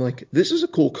at and I'm like, this is a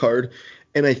cool card.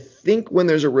 And I think when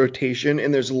there's a rotation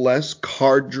and there's less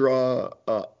card draw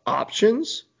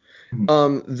options,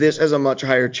 this has a much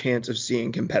higher chance of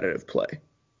seeing competitive play.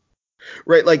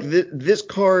 Right, like this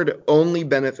card only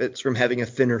benefits from having a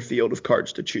thinner field of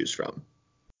cards to choose from.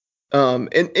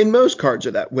 And most cards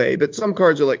are that way, but some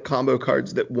cards are like combo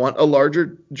cards that want a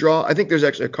larger draw. I think there's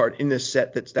actually a card in this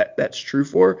set that's true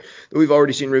for that we've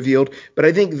already seen revealed, but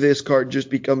I think this card just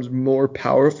becomes more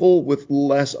powerful with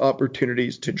less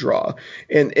opportunities to draw.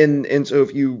 And so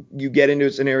if you get into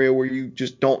a scenario where you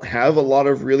just don't have a lot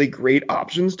of really great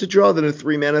options to draw, then a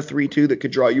 3-mana 3/2 that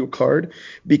could draw you a card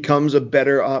becomes a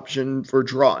better option for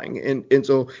drawing. And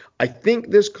so I think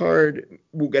this card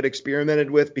will get experimented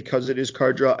with because it is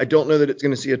card draw. I don't know that it's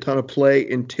going to see a ton of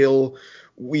play until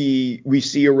we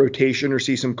see a rotation or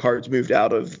see some cards moved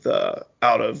out of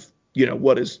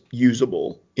what is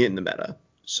usable in the meta.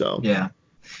 So yeah.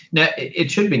 Now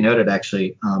it should be noted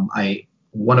actually.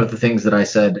 One of the things that I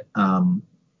said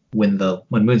when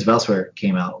Moons of Elsewhere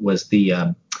came out was Suthe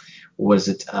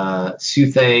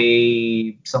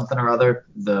something or other,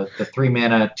 the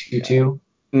 3-mana 2/2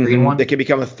 green one that can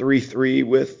become a 3/3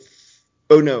 with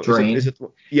Oh no, drain.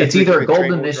 Yeah, it's either a 3 quick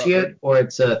Golden drain or draw Initiate card. or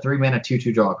it's a 3-mana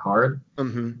 2/2 draw a card.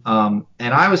 And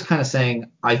I was kind of saying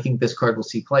I think this card will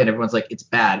see play, and everyone's like it's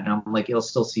bad, and I'm like it'll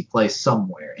still see play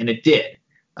somewhere, and it did.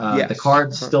 Yes. The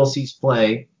card still sees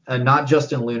play, not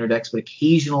just in Lunar decks, but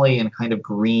occasionally in kind of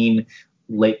green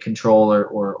late control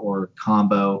or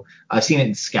combo. I've seen it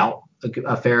in Scout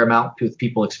a fair amount with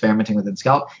people experimenting with it in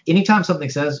Scout. Anytime something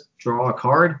says draw a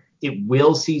card, it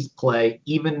will see play.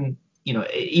 Even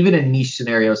in niche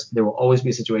scenarios, there will always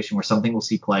be a situation where something will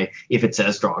see play if it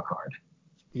says draw a card.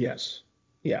 Yes.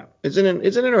 Yeah, it's an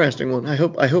interesting one. I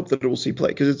hope that it will see play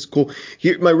because it's cool.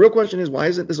 Here, my real question is why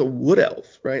isn't this a wood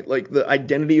elf, right? Like the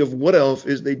identity of wood elf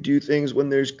is they do things when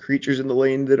there's creatures in the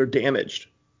lane that are damaged.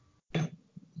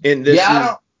 And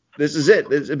this is it.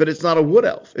 But it's not a wood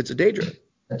elf. It's a Daedra.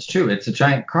 That's true. It's a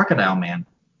giant crocodile man.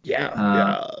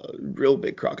 Yeah, real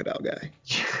big crocodile guy.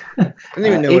 I don't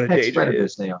even know what a Daedra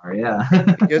is. They are, yeah.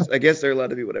 I guess they're allowed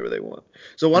to be whatever they want.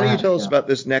 So why don't you tell us about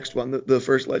this next one, the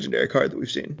first legendary card that we've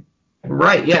seen?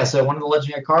 Right, yeah. So one of the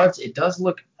legendary cards, it does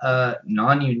look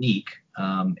non-unique.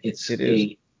 It's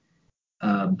a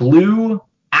blue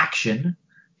action.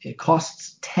 It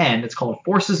costs 10. It's called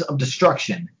Forces of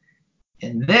Destruction.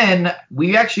 And then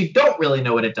we actually don't really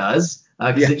know what it does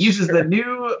because it uses the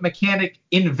new mechanic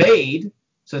Invade.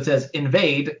 So it says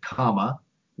Invade,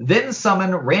 then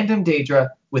summon random Daedra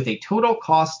with a total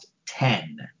cost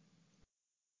 10.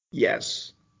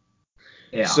 Yes.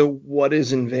 Yeah. So what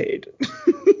is Invade?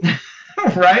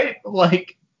 Right?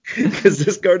 Like, because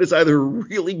this card is either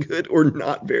really good or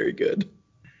not very good.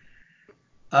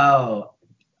 Oh,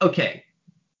 okay.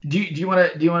 Do you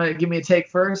want to give me a take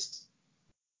first?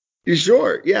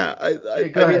 Sure. Yeah. I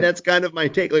mean, that's kind of my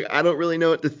take. Like, I don't really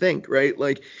know what to think, right?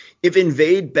 Like, if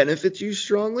Invade benefits you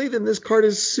strongly, then this card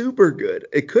is super good.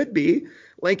 It could be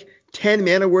like 10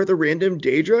 mana worth of random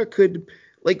Daedra could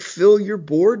like fill your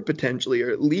board potentially,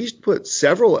 or at least put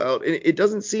several out. And it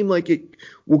doesn't seem like it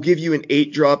will give you an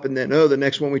 8-drop and then, the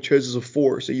next one we chose is a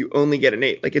 4, so you only get an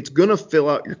 8. Like, it's going to fill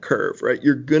out your curve, right?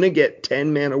 You're going to get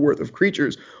 10 mana worth of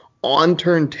creatures on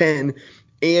turn 10,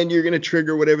 and you're going to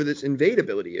trigger whatever this Invade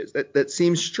ability is. That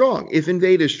seems strong. If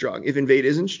Invade is strong. If Invade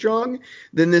isn't strong,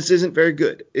 then this isn't very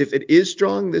good. If it is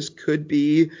strong, this could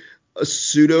be a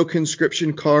pseudo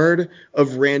conscription card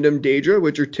of random Daedra,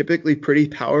 which are typically pretty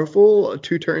powerful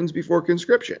 2 turns before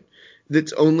conscription.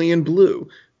 That's only in blue.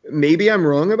 Maybe I'm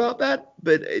wrong about that,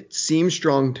 but it seems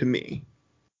strong to me.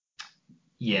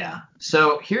 Yeah.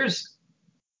 So here's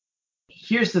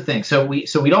the thing.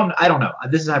 I don't know.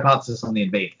 This is a hypothesis on the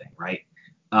Invade thing, right?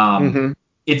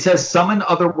 It says summon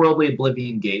otherworldly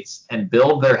Oblivion Gates and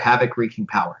build their havoc-wreaking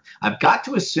power. I've got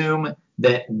to assume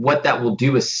that what that will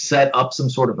do is set up some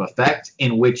sort of effect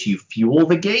in which you fuel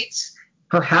the gates.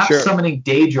 Perhaps summoning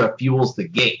Daedra fuels the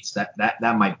gates. That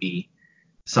might be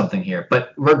something here.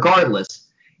 But regardless,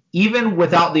 even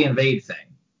without the Invade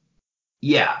thing,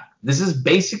 this is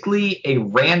basically a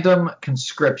random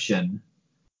conscription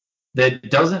that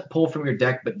doesn't pull from your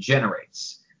deck but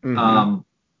generates.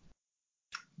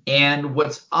 And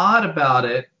what's odd about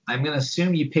it, I'm going to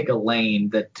assume you pick a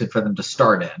lane for them to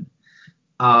start in.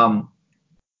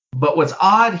 But what's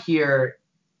odd here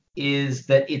is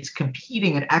that it's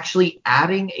competing and actually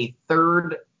adding a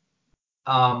third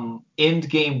end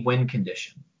game win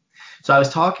condition. So I was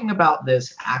talking about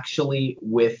this actually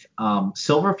with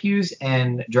Silverfuse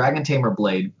and Dragon Tamer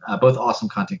Blade, both awesome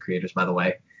content creators, by the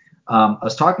way. I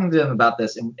was talking to them about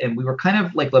this, and we were kind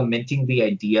of like lamenting the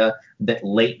idea that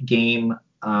late game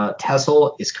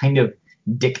Tessel is kind of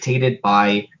dictated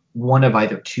by one of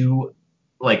either two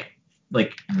like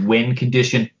win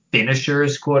condition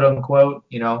finishers, quote unquote,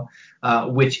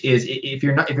 which is if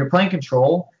you're playing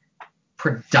control,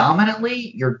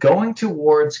 predominantly you're going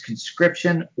towards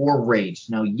conscription or rage.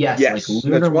 Now, yes, like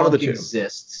Lunar Monk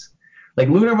exists. Like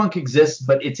Lunar Monk exists,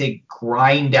 but it's a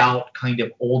grind out kind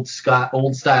of old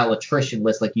style attrition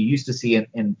list like you used to see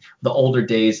in the older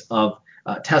days of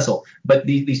Tessel. But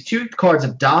these two cards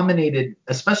have dominated,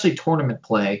 especially tournament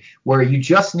play, where you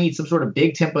just need some sort of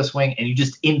big tempo swing and you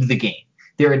just end the game.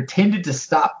 They're intended to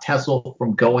stop Tessel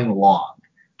from going long,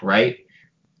 right?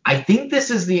 I think this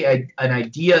is an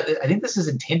idea. I think this is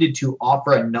intended to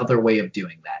offer another way of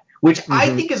doing that, which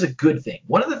I think is a good thing.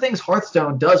 One of the things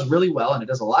Hearthstone does really well, and it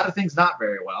does a lot of things not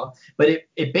very well, but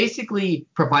it basically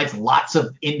provides lots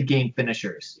of end game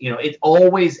finishers. It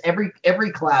always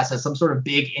every class has some sort of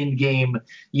big end game,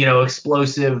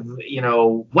 explosive.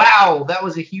 Wow, that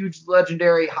was a huge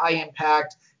legendary, high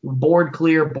impact, board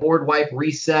clear, board wipe,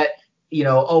 reset.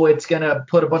 It's going to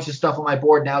put a bunch of stuff on my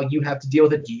board. Now you have to deal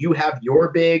with it. Do you have your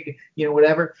big,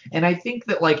 whatever? And I think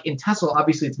that like in Tessel,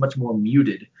 obviously it's much more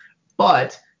muted,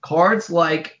 but cards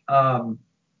like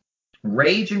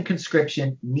Rage and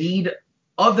Conscription need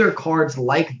other cards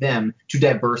like them to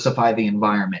diversify the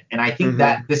environment. And I think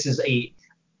that this is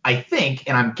and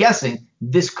I'm guessing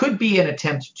this could be an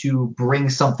attempt to bring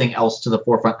something else to the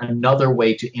forefront, another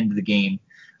way to end the game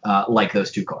like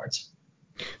those two cards.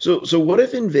 So what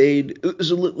if Invade?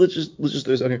 So let's just throw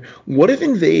this out here. What if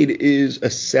Invade is a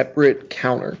separate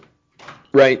counter,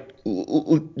 right?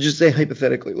 Just say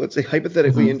hypothetically. Let's say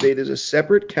hypothetically Invade is a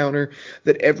separate counter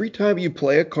that every time you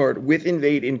play a card with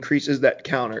Invade increases that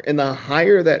counter, and the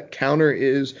higher that counter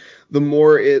is, the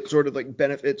more it sort of like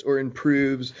benefits or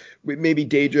improves maybe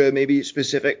Daedra, maybe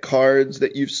specific cards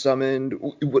that you've summoned,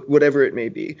 whatever it may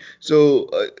be. So.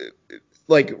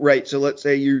 So let's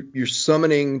say you're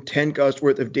summoning 10 cost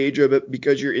worth of Daedra, but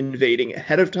because you're invading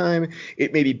ahead of time,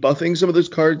 it may be buffing some of those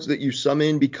cards that you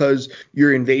summon because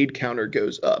your invade counter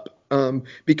goes up.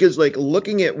 Because like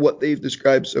looking at what they've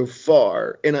described so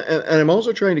far, and I'm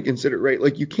also trying to consider, right,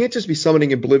 like you can't just be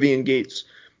summoning Oblivion Gates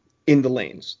in the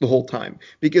lanes the whole time,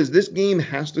 because this game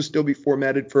has to still be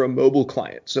formatted for a mobile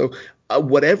client. So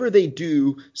whatever they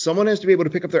do, someone has to be able to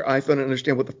pick up their iPhone and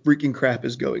understand what the freaking crap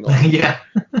is going on. Yeah.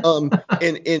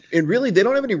 And really, they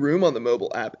don't have any room on the mobile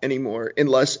app anymore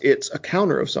unless it's a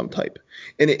counter of some type.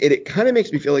 And it kind of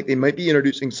makes me feel like they might be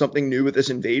introducing something new with this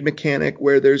invade mechanic,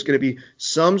 where there's going to be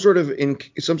some sort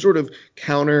of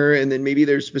counter, and then maybe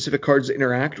there's specific cards that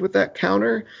interact with that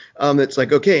counter. That's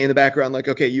like, okay, in the background, like,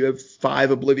 okay, you have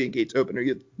 5 Oblivion Gates open, or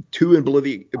you have 2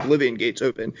 Oblivion Gates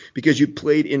open because you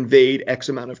played invade X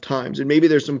amount of times. And maybe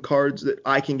there's some cards that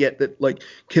I can get that like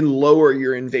can lower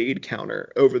your invade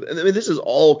counter over I mean, this is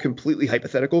all completely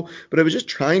hypothetical, but I was just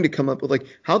trying to come up with like,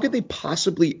 how could they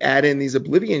possibly add in these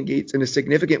Oblivion Gates in a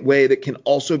significant way that can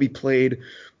also be played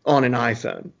on an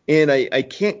iPhone? And I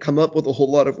can't come up with a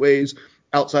whole lot of ways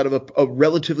outside of a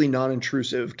relatively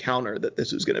non-intrusive counter that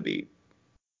this is going to be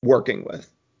working with.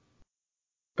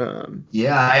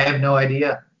 Yeah, I have no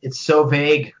idea. It's so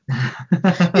vague.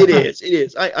 It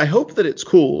is. I hope that it's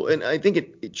cool, and I think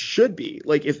it should be.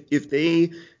 Like if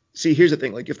they see, here's the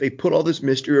thing, like if they put all this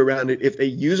mystery around it, if they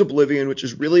use Oblivion, which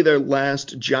is really their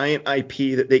last giant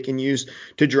IP that they can use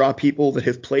to draw people that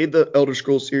have played the Elder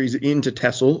Scrolls series into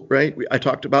Tessel, right? I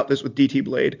talked about this with DT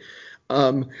Blade.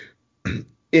 And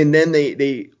then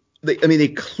they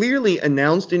clearly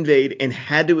announced Invade and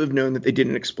had to have known that they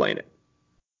didn't explain it.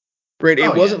 Right?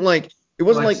 It wasn't like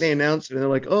they announced it and they're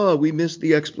like, oh, we missed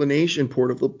the explanation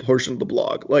portion of the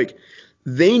blog. Like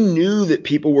they knew that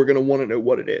people were going to want to know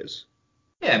what it is.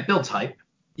 Yeah, it builds hype.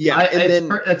 Yeah,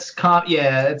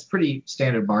 it's pretty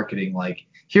standard marketing. Like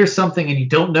here's something and you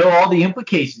don't know all the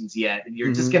implications yet, and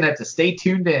you're just gonna have to stay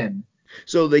tuned in.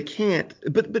 So they can't.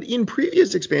 But in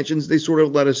previous expansions, they sort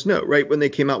of let us know, right? When they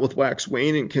came out with Wax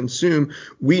Wayne and Consume,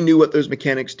 we knew what those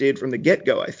mechanics did from the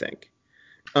get-go, I think.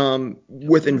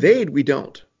 With Invade, we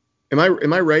don't. Am I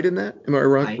right in that? Am I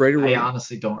right or wrong? I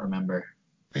honestly don't remember.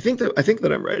 I think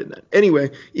that I'm right in that. Anyway,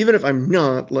 even if I'm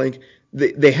not, like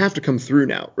they have to come through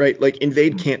now, right? Like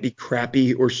Invade can't be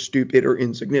crappy or stupid or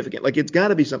insignificant. Like it's got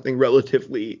to be something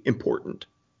relatively important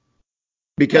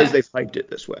because they've hyped it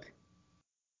this way.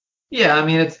 Yeah, I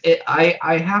mean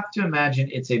I have to imagine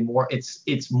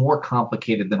it's more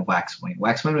complicated than Wax Wayne.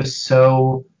 Wax Wayne was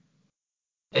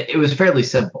it was fairly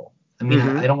simple. I mean,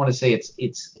 I don't want to say it's.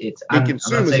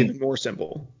 Consume is even more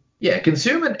simple. Yeah,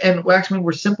 Consume and Wax Wayne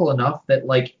were simple enough that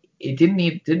like it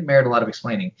didn't merit a lot of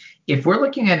explaining. If we're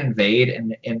looking at Invade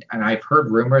and I've heard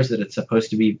rumors that it's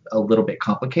supposed to be a little bit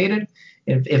complicated.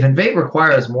 If Invade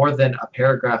requires more than a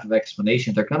paragraph of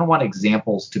explanation, they're going to want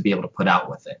examples to be able to put out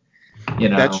with it. You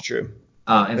know. That's true.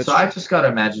 I've just got to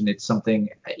imagine it's something,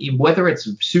 whether it's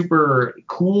super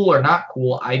cool or not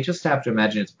cool. I just have to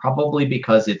imagine it's probably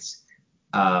because it's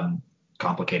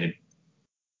complicated.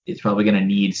 It's probably going to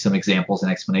need some examples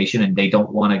and explanation, and they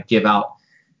don't want to give out,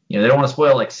 they don't want to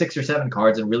spoil like 6 or 7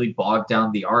 cards and really bog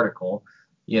down the article.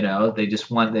 They just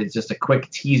want it's just a quick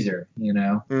teaser.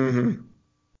 Yeah.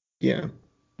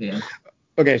 Yeah.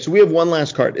 Okay, so we have one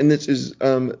last card, and this is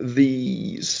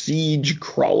the Siege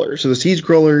Crawler. So the Siege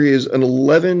Crawler is an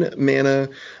 11 mana,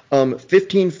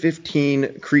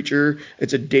 15/15 creature.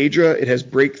 It's a Daedra. It has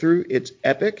Breakthrough. It's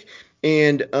epic,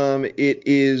 and it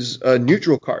is a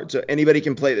neutral card. So anybody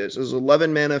can play this. It's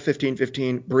 11 mana,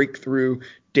 15/15 Breakthrough,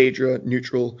 Daedra,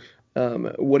 neutral.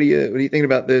 What do you think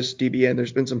about this, DBN?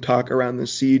 There's been some talk around the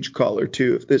Siege Crawler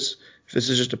too. If this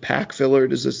is just a pack filler,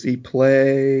 does this see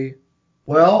play?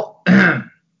 Well, I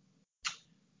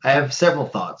have several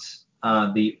thoughts.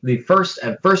 The first,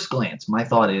 at first glance, my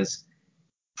thought is,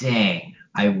 dang,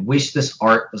 I wish this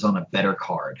art was on a better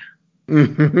card. Yeah,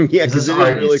 because it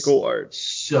is really cool art.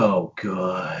 So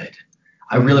good.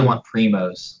 I really want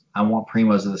Primos. I want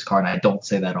Primos of this card, and I don't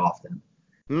say that often.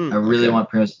 I really want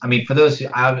Primos. I mean, for those who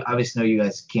I obviously know you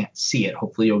guys can't see it.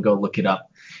 Hopefully you'll go look it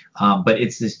up. But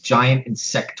it's this giant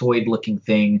insectoid-looking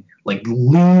thing, like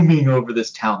looming over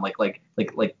this town, like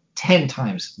 10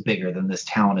 times bigger than this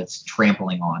town it's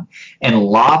trampling on. And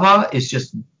lava is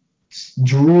just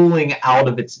drooling out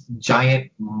of its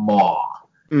giant maw.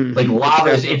 Like lava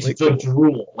it's the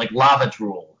drool, like lava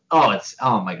drool. Oh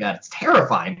my god, it's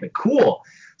terrifying but cool.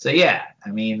 So yeah, I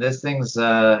mean this thing's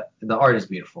the art is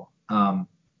beautiful.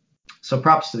 So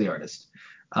props to the artist.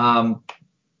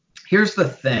 Here's the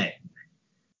thing.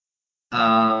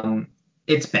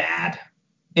 It's bad.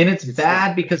 And it's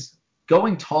bad because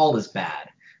going tall is bad.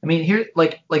 I mean, here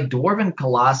like Dwarven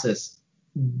Colossus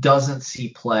doesn't see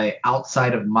play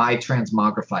outside of my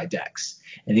Transmogrify decks.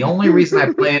 And the only reason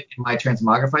I play it in my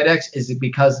Transmogrify decks is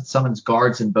because it summons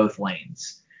guards in both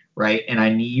lanes, right?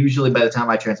 And usually by the time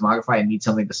I Transmogrify, I need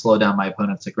something to slow down my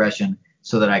opponent's aggression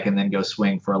so that I can then go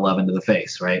swing for 11 to the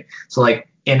face, right? So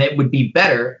and it would be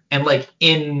better, and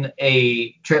in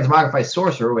a Transmogrify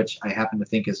Sorcerer, which I happen to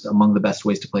think is among the best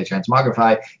ways to play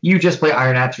Transmogrify, you just play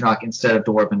Iron Atronach instead of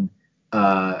Dwarven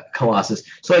Colossus.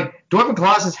 So Dwarven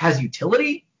Colossus has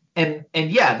utility, and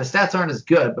yeah, the stats aren't as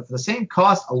good, but for the same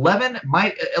cost, 11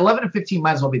 and 15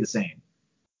 might as well be the same.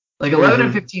 11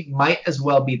 and 15 might as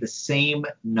well be the same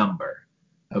number.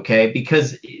 Okay,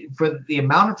 because for the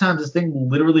amount of times this thing will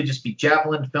literally just be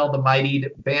Javelin, Fell the Mighty,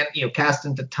 cast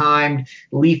into Timed,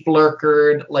 Leaf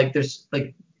Lurkered.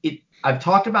 I've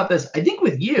talked about this, I think,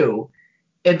 with you,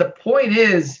 and the point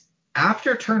is,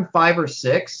 after turn 5 or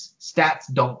 6, stats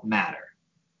don't matter.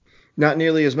 Not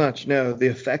nearly as much. No, the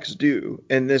effects do,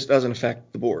 and this doesn't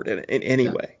affect the board in any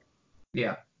way.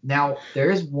 Yeah. Now,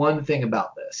 there is one thing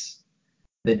about this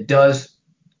that does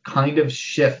kind of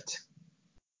shift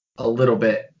a little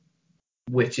bit,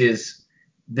 which is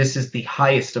this is the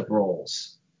highest of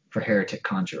rolls for Heretic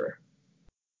Conjurer.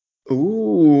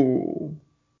 Ooh.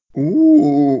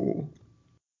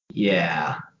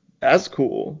 Yeah. That's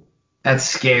cool. That's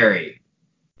scary.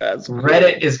 That's cool.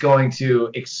 Reddit is going to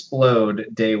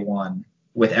explode day one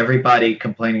with everybody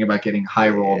complaining about getting high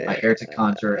rolled by Heretic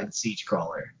Conjurer and Siege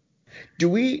Crawler. Do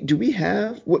we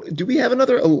have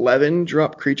another 11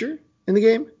 drop creature in the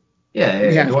game? Yeah,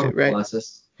 we have Dwarven to, right?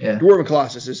 Colossus. Yeah. Dwarven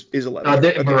Colossus is 11.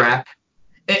 Marak.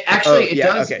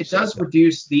 It does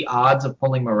reduce the odds of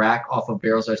pulling Marak off of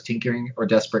Barrelzar's Tinkering or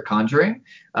Desperate Conjuring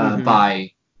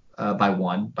by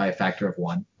a factor of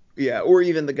 1. Yeah, or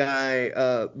even the guy,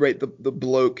 the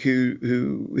bloke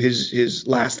who his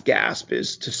last gasp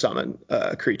is to summon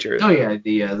a creature. Oh yeah,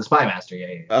 the Spy Master.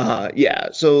 Yeah. Yeah.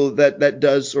 So that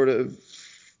does sort of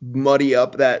muddy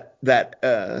up that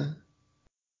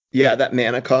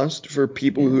mana cost for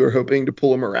people who are hoping to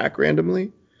pull a Marak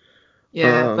randomly.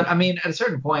 Yeah, but I mean, at a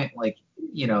certain point,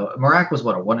 Marak was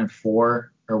what, a 1 in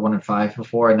 4 or 1 in 5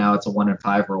 before, and now it's a 1 in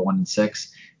 5 or a 1 in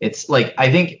 6. It's I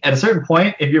think at a certain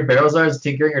point, if your Barrelzar's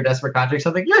Tinkering or Desperate Conjuring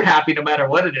something, you're happy no matter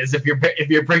what it is if you're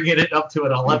bringing it up to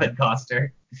an 11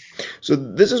 coster. So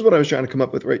this is what I was trying to come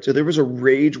up with, right? So there was a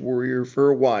Rage Warrior for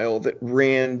a while that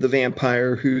ran the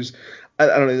Vampire, who's I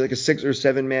don't know, like a 6 or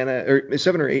 7 mana or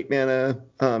 7 or 8 mana,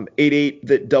 8/8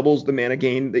 that doubles the mana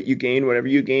gain that you gain whenever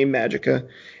you gain Magicka.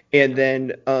 And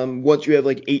then once you have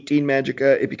 18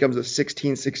 Magicka, it becomes a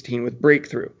 16/16 with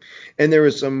Breakthrough. And there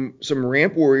was some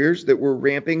ramp warriors that were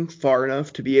ramping far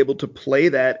enough to be able to play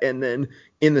that and then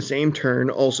in the same turn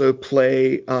also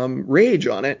play Rage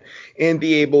on it and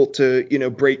be able to,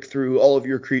 break through all of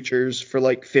your creatures for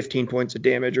 15 points of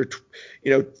damage or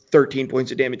 13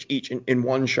 points of damage each and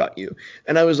one shot you.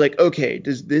 And I was like, okay,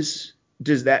 does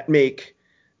that make...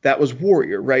 That was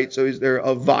Warrior, right? So is there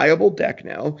a viable deck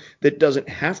now that doesn't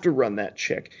have to run that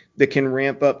chick that can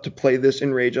ramp up to play this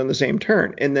in Rage on the same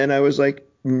turn? And then I was like,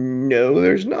 no,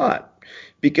 there's not.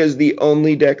 Because the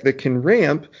only deck that can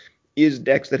ramp is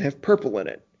decks that have purple in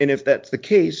it. And if that's the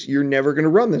case, you're never going to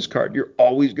run this card. You're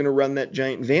always going to run that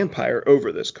giant vampire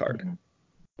over this card.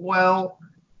 Well,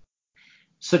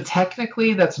 so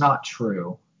technically that's not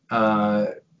true.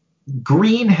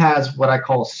 Green has what I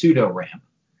call pseudo ramp,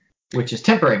 which is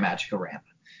temporary Magicka ramp.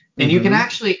 And you can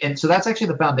actually, and so that's actually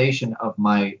the foundation of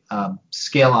my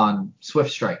Scale on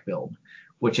Swift Strike build,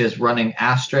 which is running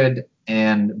Astrid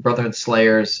and Brotherhood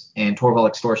Slayers and Torval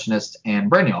Extortionist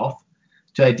and Brynjolf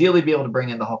to ideally be able to bring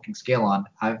in the Hulking Scale on.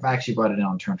 I've actually brought it in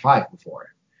on turn 5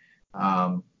 before.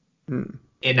 And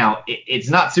now it's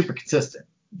not super consistent.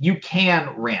 You can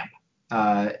ramp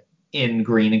in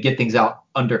green and get things out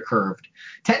under curved.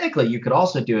 Technically, you could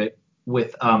also do it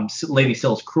with Lady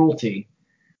Syl's Cruelty,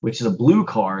 which is a blue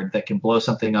card that can blow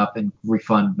something up and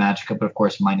refund Magicka, but of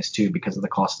course -2 because of the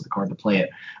cost of the card to play it.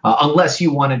 Unless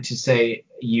you wanted to, say,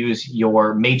 use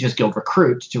your Mages Guild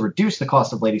Recruit to reduce the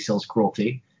cost of Lady Syl's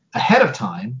Cruelty ahead of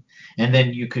time, and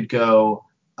then you could go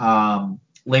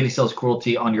Lady Syl's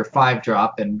Cruelty on your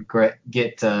 5-drop and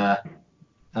get 5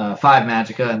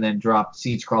 Magicka and then drop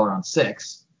Siege Crawler on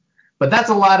 6. But that's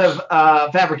a lot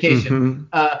of fabrication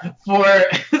for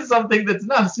something that's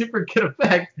not a super good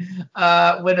effect.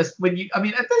 At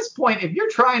this point, if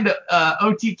you're trying to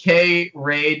OTK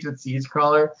Rage with Siege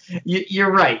Crawler,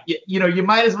 you're right. You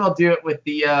might as well do it with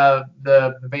the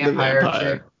vampire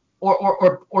chick,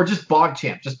 or just Bog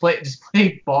Champ. Just play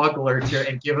Bog Lurcher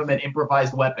and give him an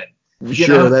improvised weapon.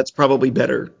 Sure, that's probably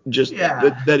better.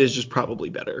 That is just probably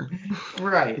better.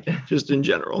 Right. Just in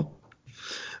general.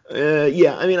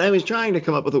 I was trying to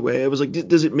come up with a way. I was like,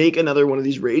 does it make another one of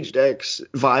these rage decks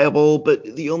viable? But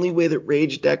the only way that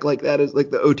rage deck like that is,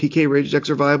 like the OTK rage decks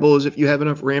are viable, is if you have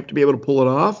enough ramp to be able to pull it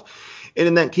off. And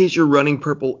in that case, you're running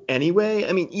purple anyway.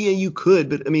 You could,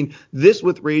 but this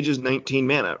with rage is 19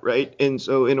 mana, right? And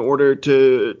so in order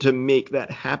to make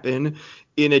that happen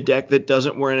in a deck that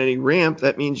doesn't warrant any ramp,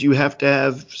 that means you have to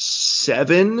have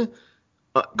 7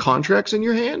 contracts in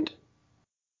your hand.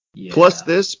 Yeah. Plus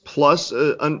this, plus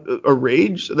a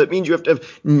rage. So that means you have to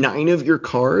have 9 of your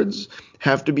cards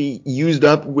have to be used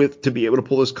up to be able to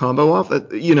pull this combo off.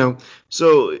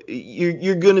 So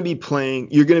you're going to be playing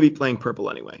purple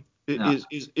anyway.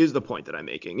 Is the point that I'm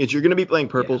making? You're going to be playing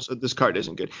purple, so this card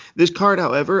isn't good. This card,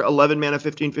 however, 11 mana,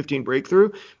 15/15 breakthrough.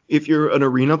 If you're an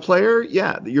arena player,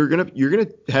 you're gonna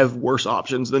have worse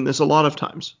options than this a lot of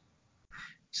times.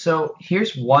 So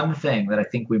here's one thing that I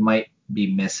think we might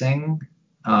be missing.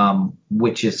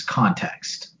 Which is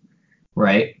context,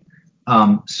 right?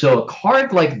 So a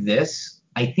card like this,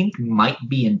 I think, might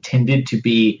be intended to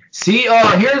be,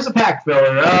 here's a pack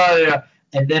filler,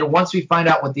 and then once we find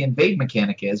out what the invade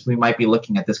mechanic is, we might be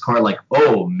looking at this card like,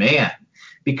 oh man,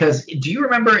 because do you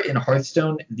remember in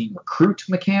Hearthstone the recruit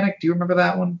mechanic? Do you remember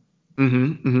that one?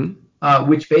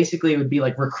 Which basically would be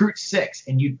like recruit 6,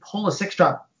 and you'd pull a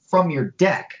 6-drop from your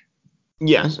deck.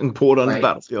 Yes, and pull it on the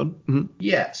battlefield. Mm-hmm.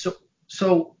 Yeah,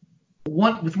 So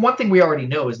one thing we already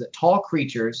know is that tall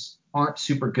creatures aren't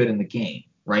super good in the game,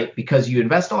 right? Because you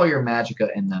invest all your Magicka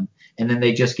in them, and then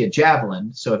they just get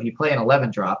Javelin. So if you play an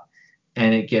 11-drop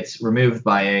and it gets removed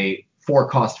by a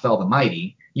 4-cost Fell the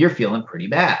Mighty, you're feeling pretty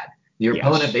bad. Your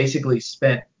opponent basically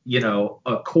spent,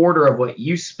 a quarter of what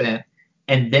you spent,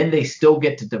 and then they still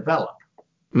get to develop,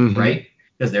 right?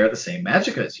 Because they're the same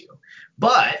Magicka as you.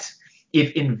 But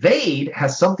if Invade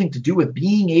has something to do with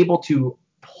being able to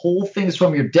pull things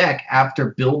from your deck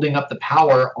after building up the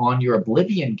power on your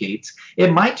Oblivion Gates,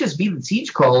 it might just be that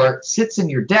Siege Crawler sits in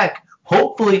your deck.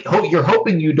 Hopefully, you're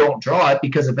hoping you don't draw it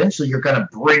because eventually you're going to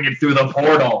bring it through the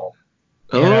portal.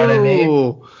 You know what I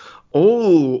mean?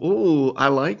 Oh, I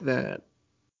like that.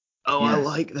 I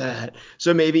like that.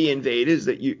 So maybe Invade is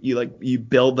that you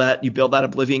build that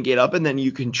Oblivion Gate up, and then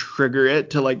you can trigger it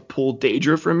to like pull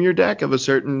Daedra from your deck of a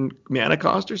certain mana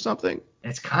cost or something.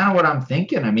 It's kind of what I'm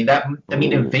thinking. Invade,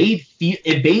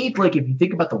 like if you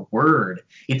think about the word,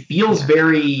 it feels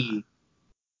very,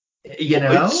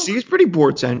 It seems pretty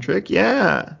board centric.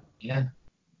 Yeah. Yeah.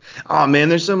 Oh man,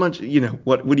 there's so much.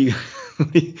 What do you?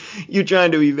 You're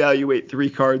trying to evaluate 3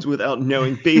 cards without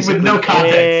knowing basically with no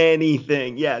context.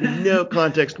 Anything. Yeah, no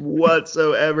context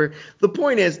whatsoever. The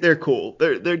point is, they're cool.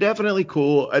 They're definitely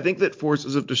cool. I think that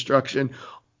Forces of Destruction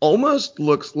almost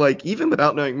looks like, even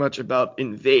without knowing much about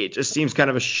Invade, just seems kind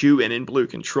of a shoe-in in blue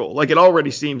control. Like it already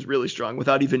seems really strong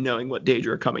without even knowing what Daedra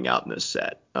are coming out in this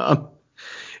set.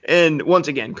 And once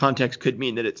again, context could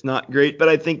mean that it's not great, but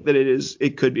I think that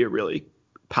it could be a really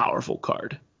powerful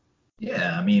card.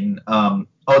 Yeah,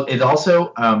 it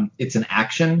also it's an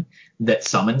action that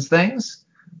summons things,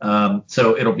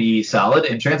 so it'll be solid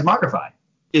in Transmogrify.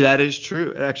 Yeah, that is true.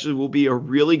 It actually will be a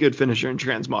really good finisher in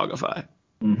Transmogrify.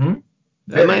 Putting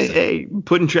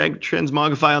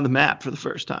Transmogrify on the map for the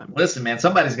first time. Listen, man,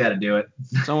 somebody's got to do it.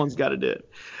 Someone's got to do it.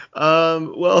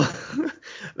 Well,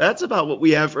 that's about what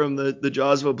we have from the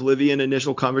Jaws of Oblivion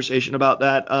initial conversation about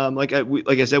that. Like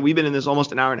I said, we've been in this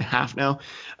almost an hour and a half now.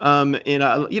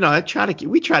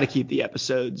 We try to keep the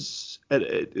episodes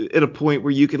at a point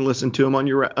where you can listen to them on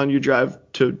your drive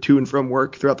to and from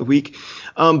work throughout the week.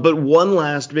 But one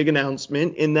last big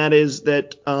announcement, and that is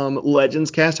that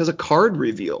Legends Cast has a card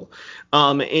reveal,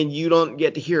 and you don't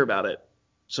get to hear about it.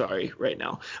 Sorry, right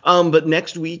now. But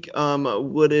next week,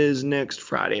 what is next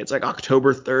Friday? It's like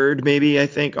October 3rd, maybe, I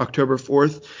think, October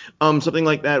 4th, something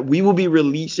like that. We will be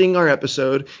releasing our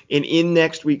episode, and in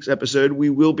next week's episode, we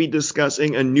will be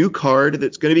discussing a new card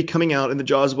that's going to be coming out in the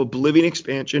Jaws of Oblivion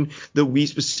expansion that we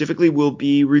specifically will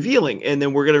be revealing. And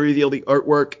then we're going to reveal the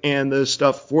artwork and the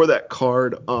stuff for that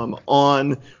card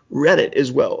on Reddit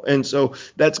as well. And so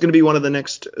that's going to be the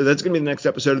next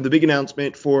episode. And the big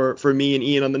announcement for me and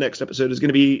Ian on the next episode is going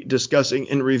to be discussing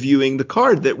and reviewing the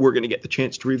card that we're going to get the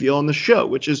chance to reveal on the show,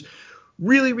 which is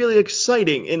really, really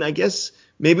exciting. And I guess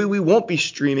maybe we won't be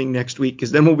streaming next week,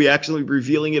 because then we'll be actually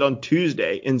revealing it on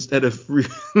Tuesday instead of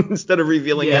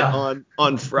revealing it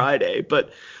on Friday.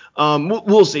 But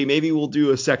we'll see. Maybe we'll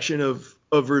do a section of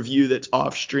review that's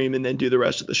off stream and then do the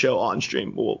rest of the show on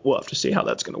stream. We'll have to see how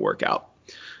that's going to work out.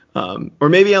 Or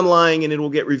maybe I'm lying and it will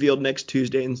get revealed next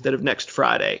Tuesday instead of next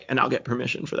Friday, and I'll get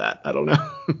permission for that. I don't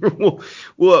know.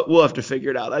 we'll have to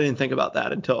figure it out. I didn't think about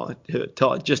that until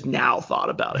I just now thought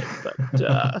about it.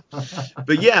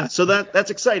 But yeah, so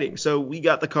that's exciting. So we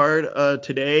got the card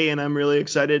today, and I'm really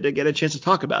excited to get a chance to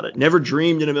talk about it. Never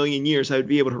dreamed in a million years I would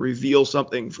be able to reveal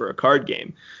something for a card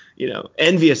game.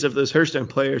 Envious of those Hearthstone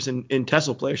players and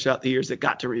TESL players throughout the years that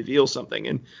got to reveal something.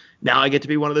 And now I get to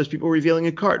be one of those people revealing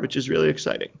a card, which is really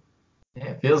exciting.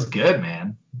 Yeah, it feels good,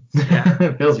 man. Yeah,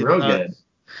 it feels real good.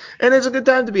 And it's a good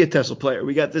time to be a TESL player.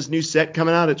 We got this new set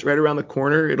coming out. It's right around the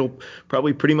corner. It'll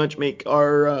probably pretty much make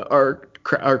our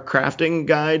crafting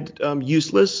guide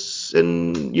useless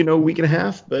in a week and a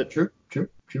half. But true.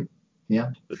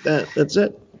 Yeah. But that's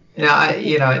it.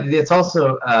 It's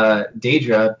also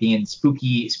Daedra being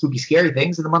spooky, scary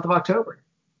things in the month of October.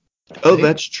 Oh,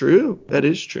 that's true. That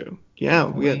is true. Yeah,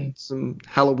 we got some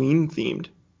Halloween themed.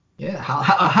 Yeah,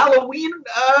 a Halloween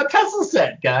TESL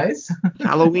set, guys.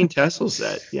 Halloween TESL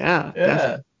set. Yeah.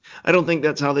 Definitely. I don't think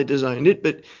that's how they designed it,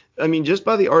 but I mean, just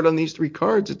by the art on these 3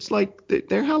 cards, it's like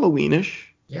they're Halloweenish.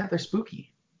 Yeah, they're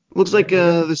spooky. Looks like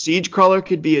the Siege Crawler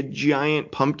could be a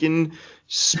giant pumpkin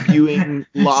spewing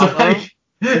lava.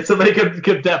 Somebody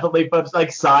could definitely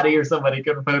like Sadi or somebody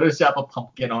could Photoshop a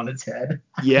pumpkin on its head.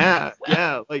 Yeah,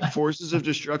 like Forces of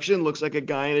Destruction looks like a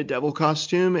guy in a devil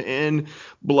costume, and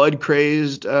Blood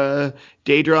Crazed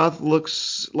Daedroth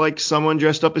looks like someone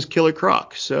dressed up as Killer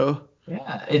Croc. So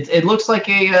yeah, it looks like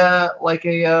a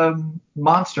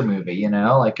monster movie,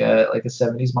 like a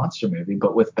 70s monster movie,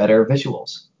 but with better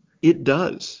visuals. It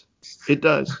does.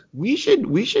 We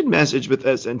should message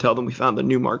Bethesda and tell them we found the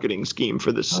new marketing scheme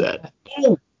for this set.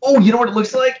 Oh, you know what it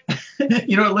looks like?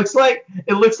 You know what it looks like?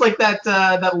 It looks like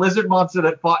that lizard monster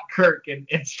that fought Kirk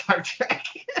in Star Trek.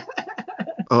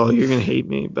 Oh, you're gonna hate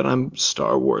me, but I'm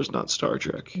Star Wars, not Star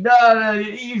Trek. No,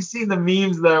 you've seen the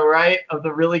memes though, right? Of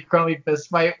the really crummy fist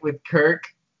fight with Kirk.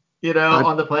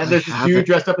 On the planet, there's this dude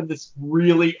dressed up in this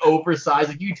really oversized,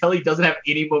 like you can tell he doesn't have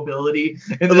any mobility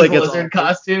in this lizard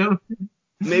costume.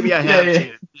 Maybe I have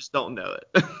seen it, just don't know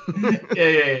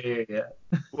it. Yeah.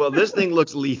 Well, this thing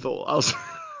looks lethal.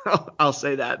 I'll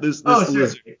say that. This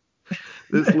lizard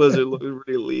looks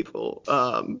really lethal.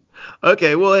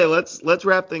 Okay, well, hey, let's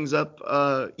wrap things up.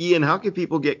 Ian, how can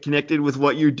people get connected with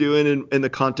what you're doing and the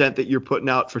content that you're putting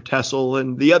out for TESL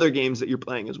and the other games that you're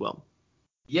playing as well?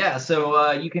 Yeah,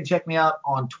 so you can check me out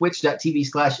on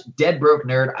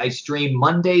twitch.tv/deadbrokenerd. I stream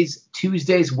Mondays,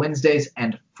 Tuesdays, Wednesdays,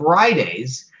 and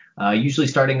Fridays. Usually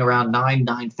starting around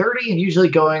 9:30, and usually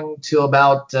going to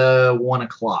about 1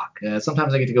 o'clock.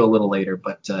 Sometimes I get to go a little later,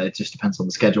 but it just depends on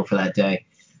the schedule for that day.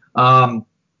 And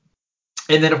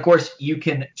then, of course, you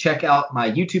can check out my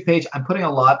YouTube page. I'm putting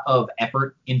a lot of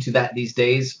effort into that these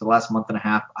days. For the last month and a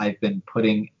half, I've been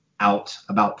putting out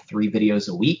about 3 videos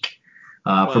a week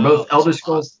for both Elder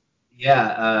Scrolls.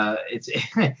 Yeah, it's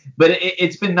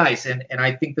been nice, and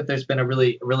I think that there's been a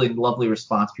really lovely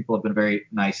response. People have been very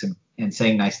nice and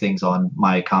saying nice things on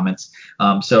my comments.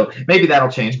 So maybe that'll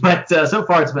change, but so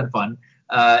far it's been fun.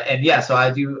 And yeah, so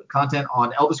I do content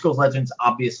on Elder Scrolls Legends,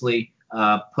 obviously.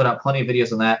 Put out plenty of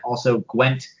videos on that. Also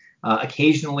Gwent,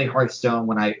 occasionally Hearthstone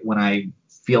when I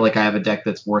feel like I have a deck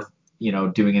that's worth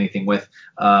doing anything with.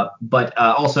 But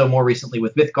also more recently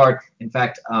with Mythgard. In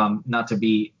fact, not to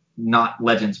be not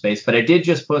Legends based, but I did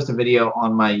just post a video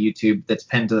on my YouTube that's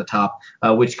pinned to the top,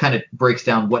 which kind of breaks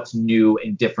down what's new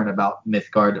and different about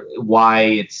Mythgard, why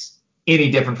it's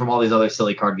any different from all these other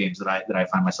silly card games that I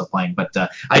find myself playing. But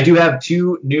I do have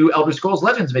 2 new Elder Scrolls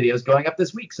Legends videos going up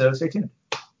this week, so stay tuned.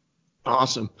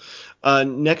 Awesome.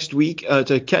 next week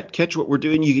to catch what we're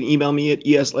doing. You can email me at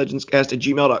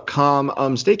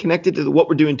eslegendscast@gmail.com. Stay connected to what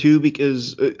we're doing too,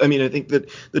 because I think that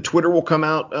the Twitter will come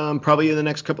out probably in the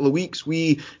next couple of weeks.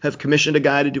 We have commissioned a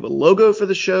guy to do a logo for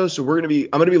the show, so I'm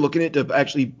gonna be looking at to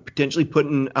actually potentially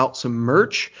putting out some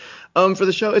merch for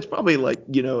the show. It's probably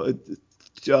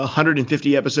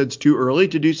 150 episodes too early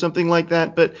to do something like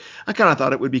that, but I kind of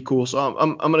thought it would be cool, so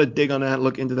I'm gonna dig on that,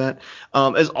 look into that.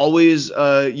 As always,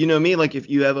 you know me, like if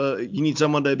you need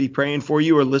someone to be praying for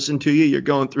you or listen to you, you're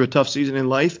going through a tough season in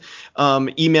life,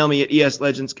 email me at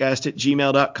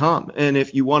eslegendscast@gmail.com. And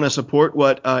if you want to support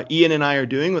what Ian and I are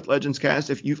doing with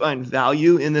LegendsCast, if you find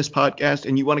value in this podcast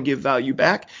and you want to give value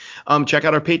back, check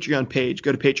out our Patreon page.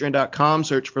 Go to patreon.com,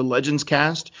 search for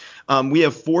LegendsCast. We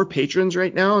have 4 patrons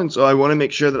right now, and so I want to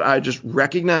make sure that I just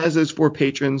recognize those 4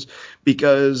 patrons,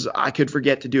 because I could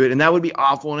forget to do it, and that would be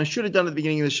awful. And I should have done it at the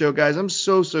beginning of the show, guys. I'm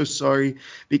so sorry,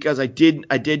 because I did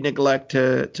neglect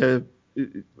to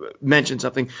mention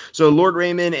something. So Lord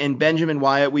Raymond and Benjamin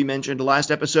Wyatt, we mentioned last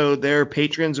episode, they're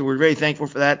patrons, and we're very thankful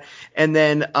for that. And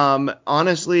then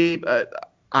honestly,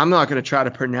 I'm not going to try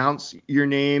to pronounce your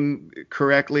name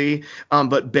correctly,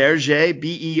 but Berger,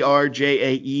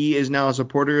 Berjae, is now a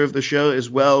supporter of the show as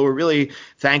well. We're really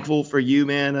thankful for you,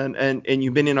 man, and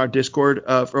you've been in our Discord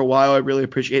for a while. I really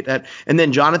appreciate that. And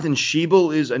then Jonathan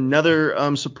Schiebel is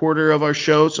another supporter of our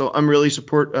show, so I'm really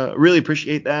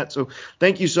appreciate that. So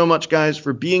thank you so much, guys,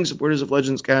 for being supporters of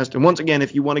Legends Cast. And once again,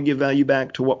 if you want to give value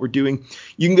back to what we're doing,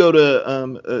 you can go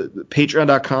to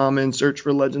patreon.com and search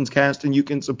for Legends Cast, and you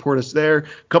can support us there.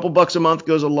 Couple bucks a month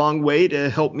goes a long way to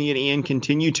help me and Ian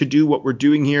continue to do what we're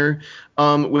doing here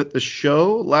with the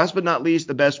show. Last but not least,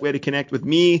 the best way to connect with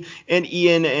me and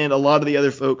Ian and a lot of the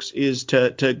other folks is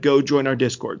to go join our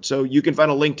Discord. So you can find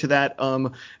a link to that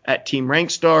at Team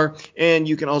Rankstar, and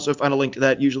you can also find a link to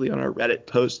that usually on our Reddit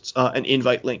posts, an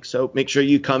invite link. So make sure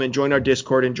you come and join our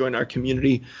Discord and join our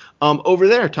community over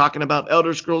there talking about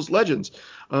Elder Scrolls Legends.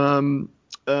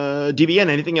 DBN,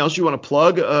 anything else you want to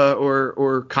plug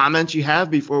or comments you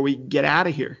have before we get out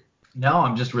of here? No,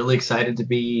 I'm just really excited to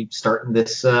be starting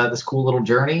this cool little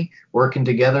journey, working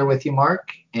together with you,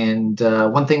 Mark. And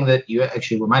one thing that you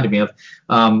actually reminded me of,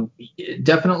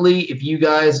 definitely if you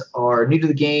guys are new to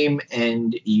the game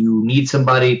and you need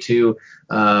somebody to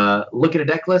look at a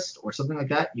deck list or something like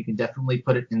that, you can definitely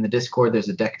put it in the Discord. There's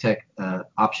a deck tech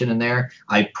option in there.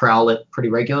 I prowl it pretty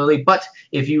regularly. But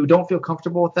if you don't feel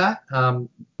comfortable with that,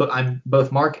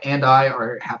 both Mark and I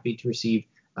are happy to receive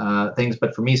things,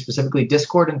 but for me specifically,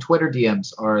 Discord and Twitter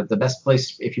DMs are the best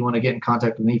place if you want to get in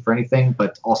contact with me for anything.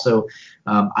 But also,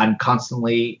 I'm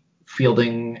constantly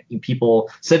fielding people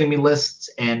sending me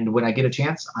lists, and when I get a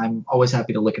chance, I'm always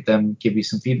happy to look at them, give you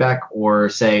some feedback, or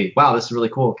say, wow, this is really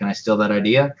cool, can I steal that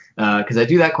idea? Because I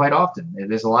do that quite often.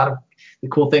 There's a lot of the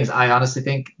cool things. I honestly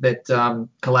think that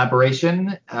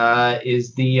collaboration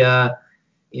is the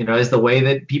way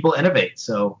that people innovate.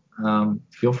 So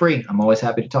feel free. I'm always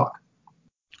happy to talk.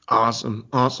 Awesome.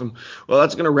 Well,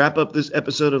 that's going to wrap up this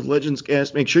episode of Legends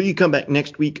Cast. Make sure you come back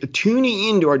next week, tuning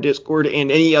into our Discord and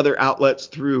any other outlets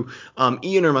through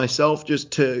Ian or myself,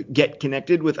 just to get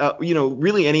connected without,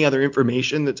 really any other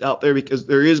information that's out there, because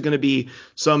there is going to be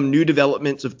some new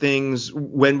developments of things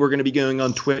when we're going to be going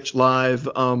on Twitch live,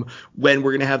 when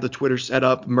we're going to have the Twitter set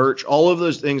up, merch, all of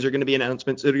those things are going to be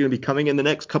announcements that are going to be coming in the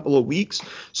next couple of weeks.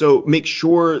 So make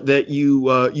sure that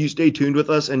you stay tuned with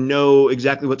us and know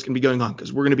exactly what's going to be going on,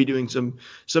 because we're going to be doing some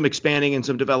expanding and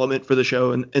some development for the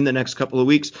show in the next couple of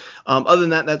weeks. Other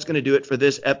than that, that's going to do it for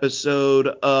this episode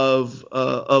of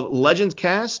Legends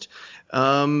Cast.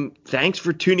 Thanks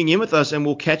for tuning in with us, and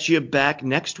we'll catch you back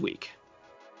next week.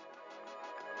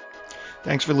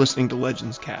 Thanks for listening to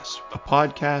Legends Cast, a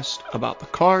podcast about the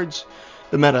cards,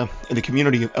 the meta, and the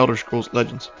community of Elder Scrolls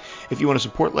Legends. If you want to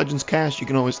support Legends Cast, you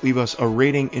can always leave us a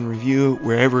rating and review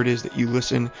wherever it is that you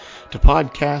listen to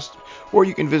podcasts, or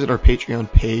you can visit our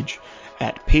Patreon page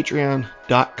at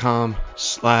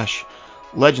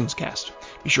patreon.com/legendscast.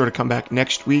 Be sure to come back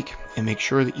next week and make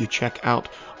sure that you check out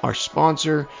our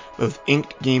sponsor, both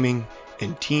Inked Gaming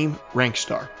and Team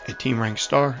Rankstar, at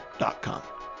teamrankstar.com.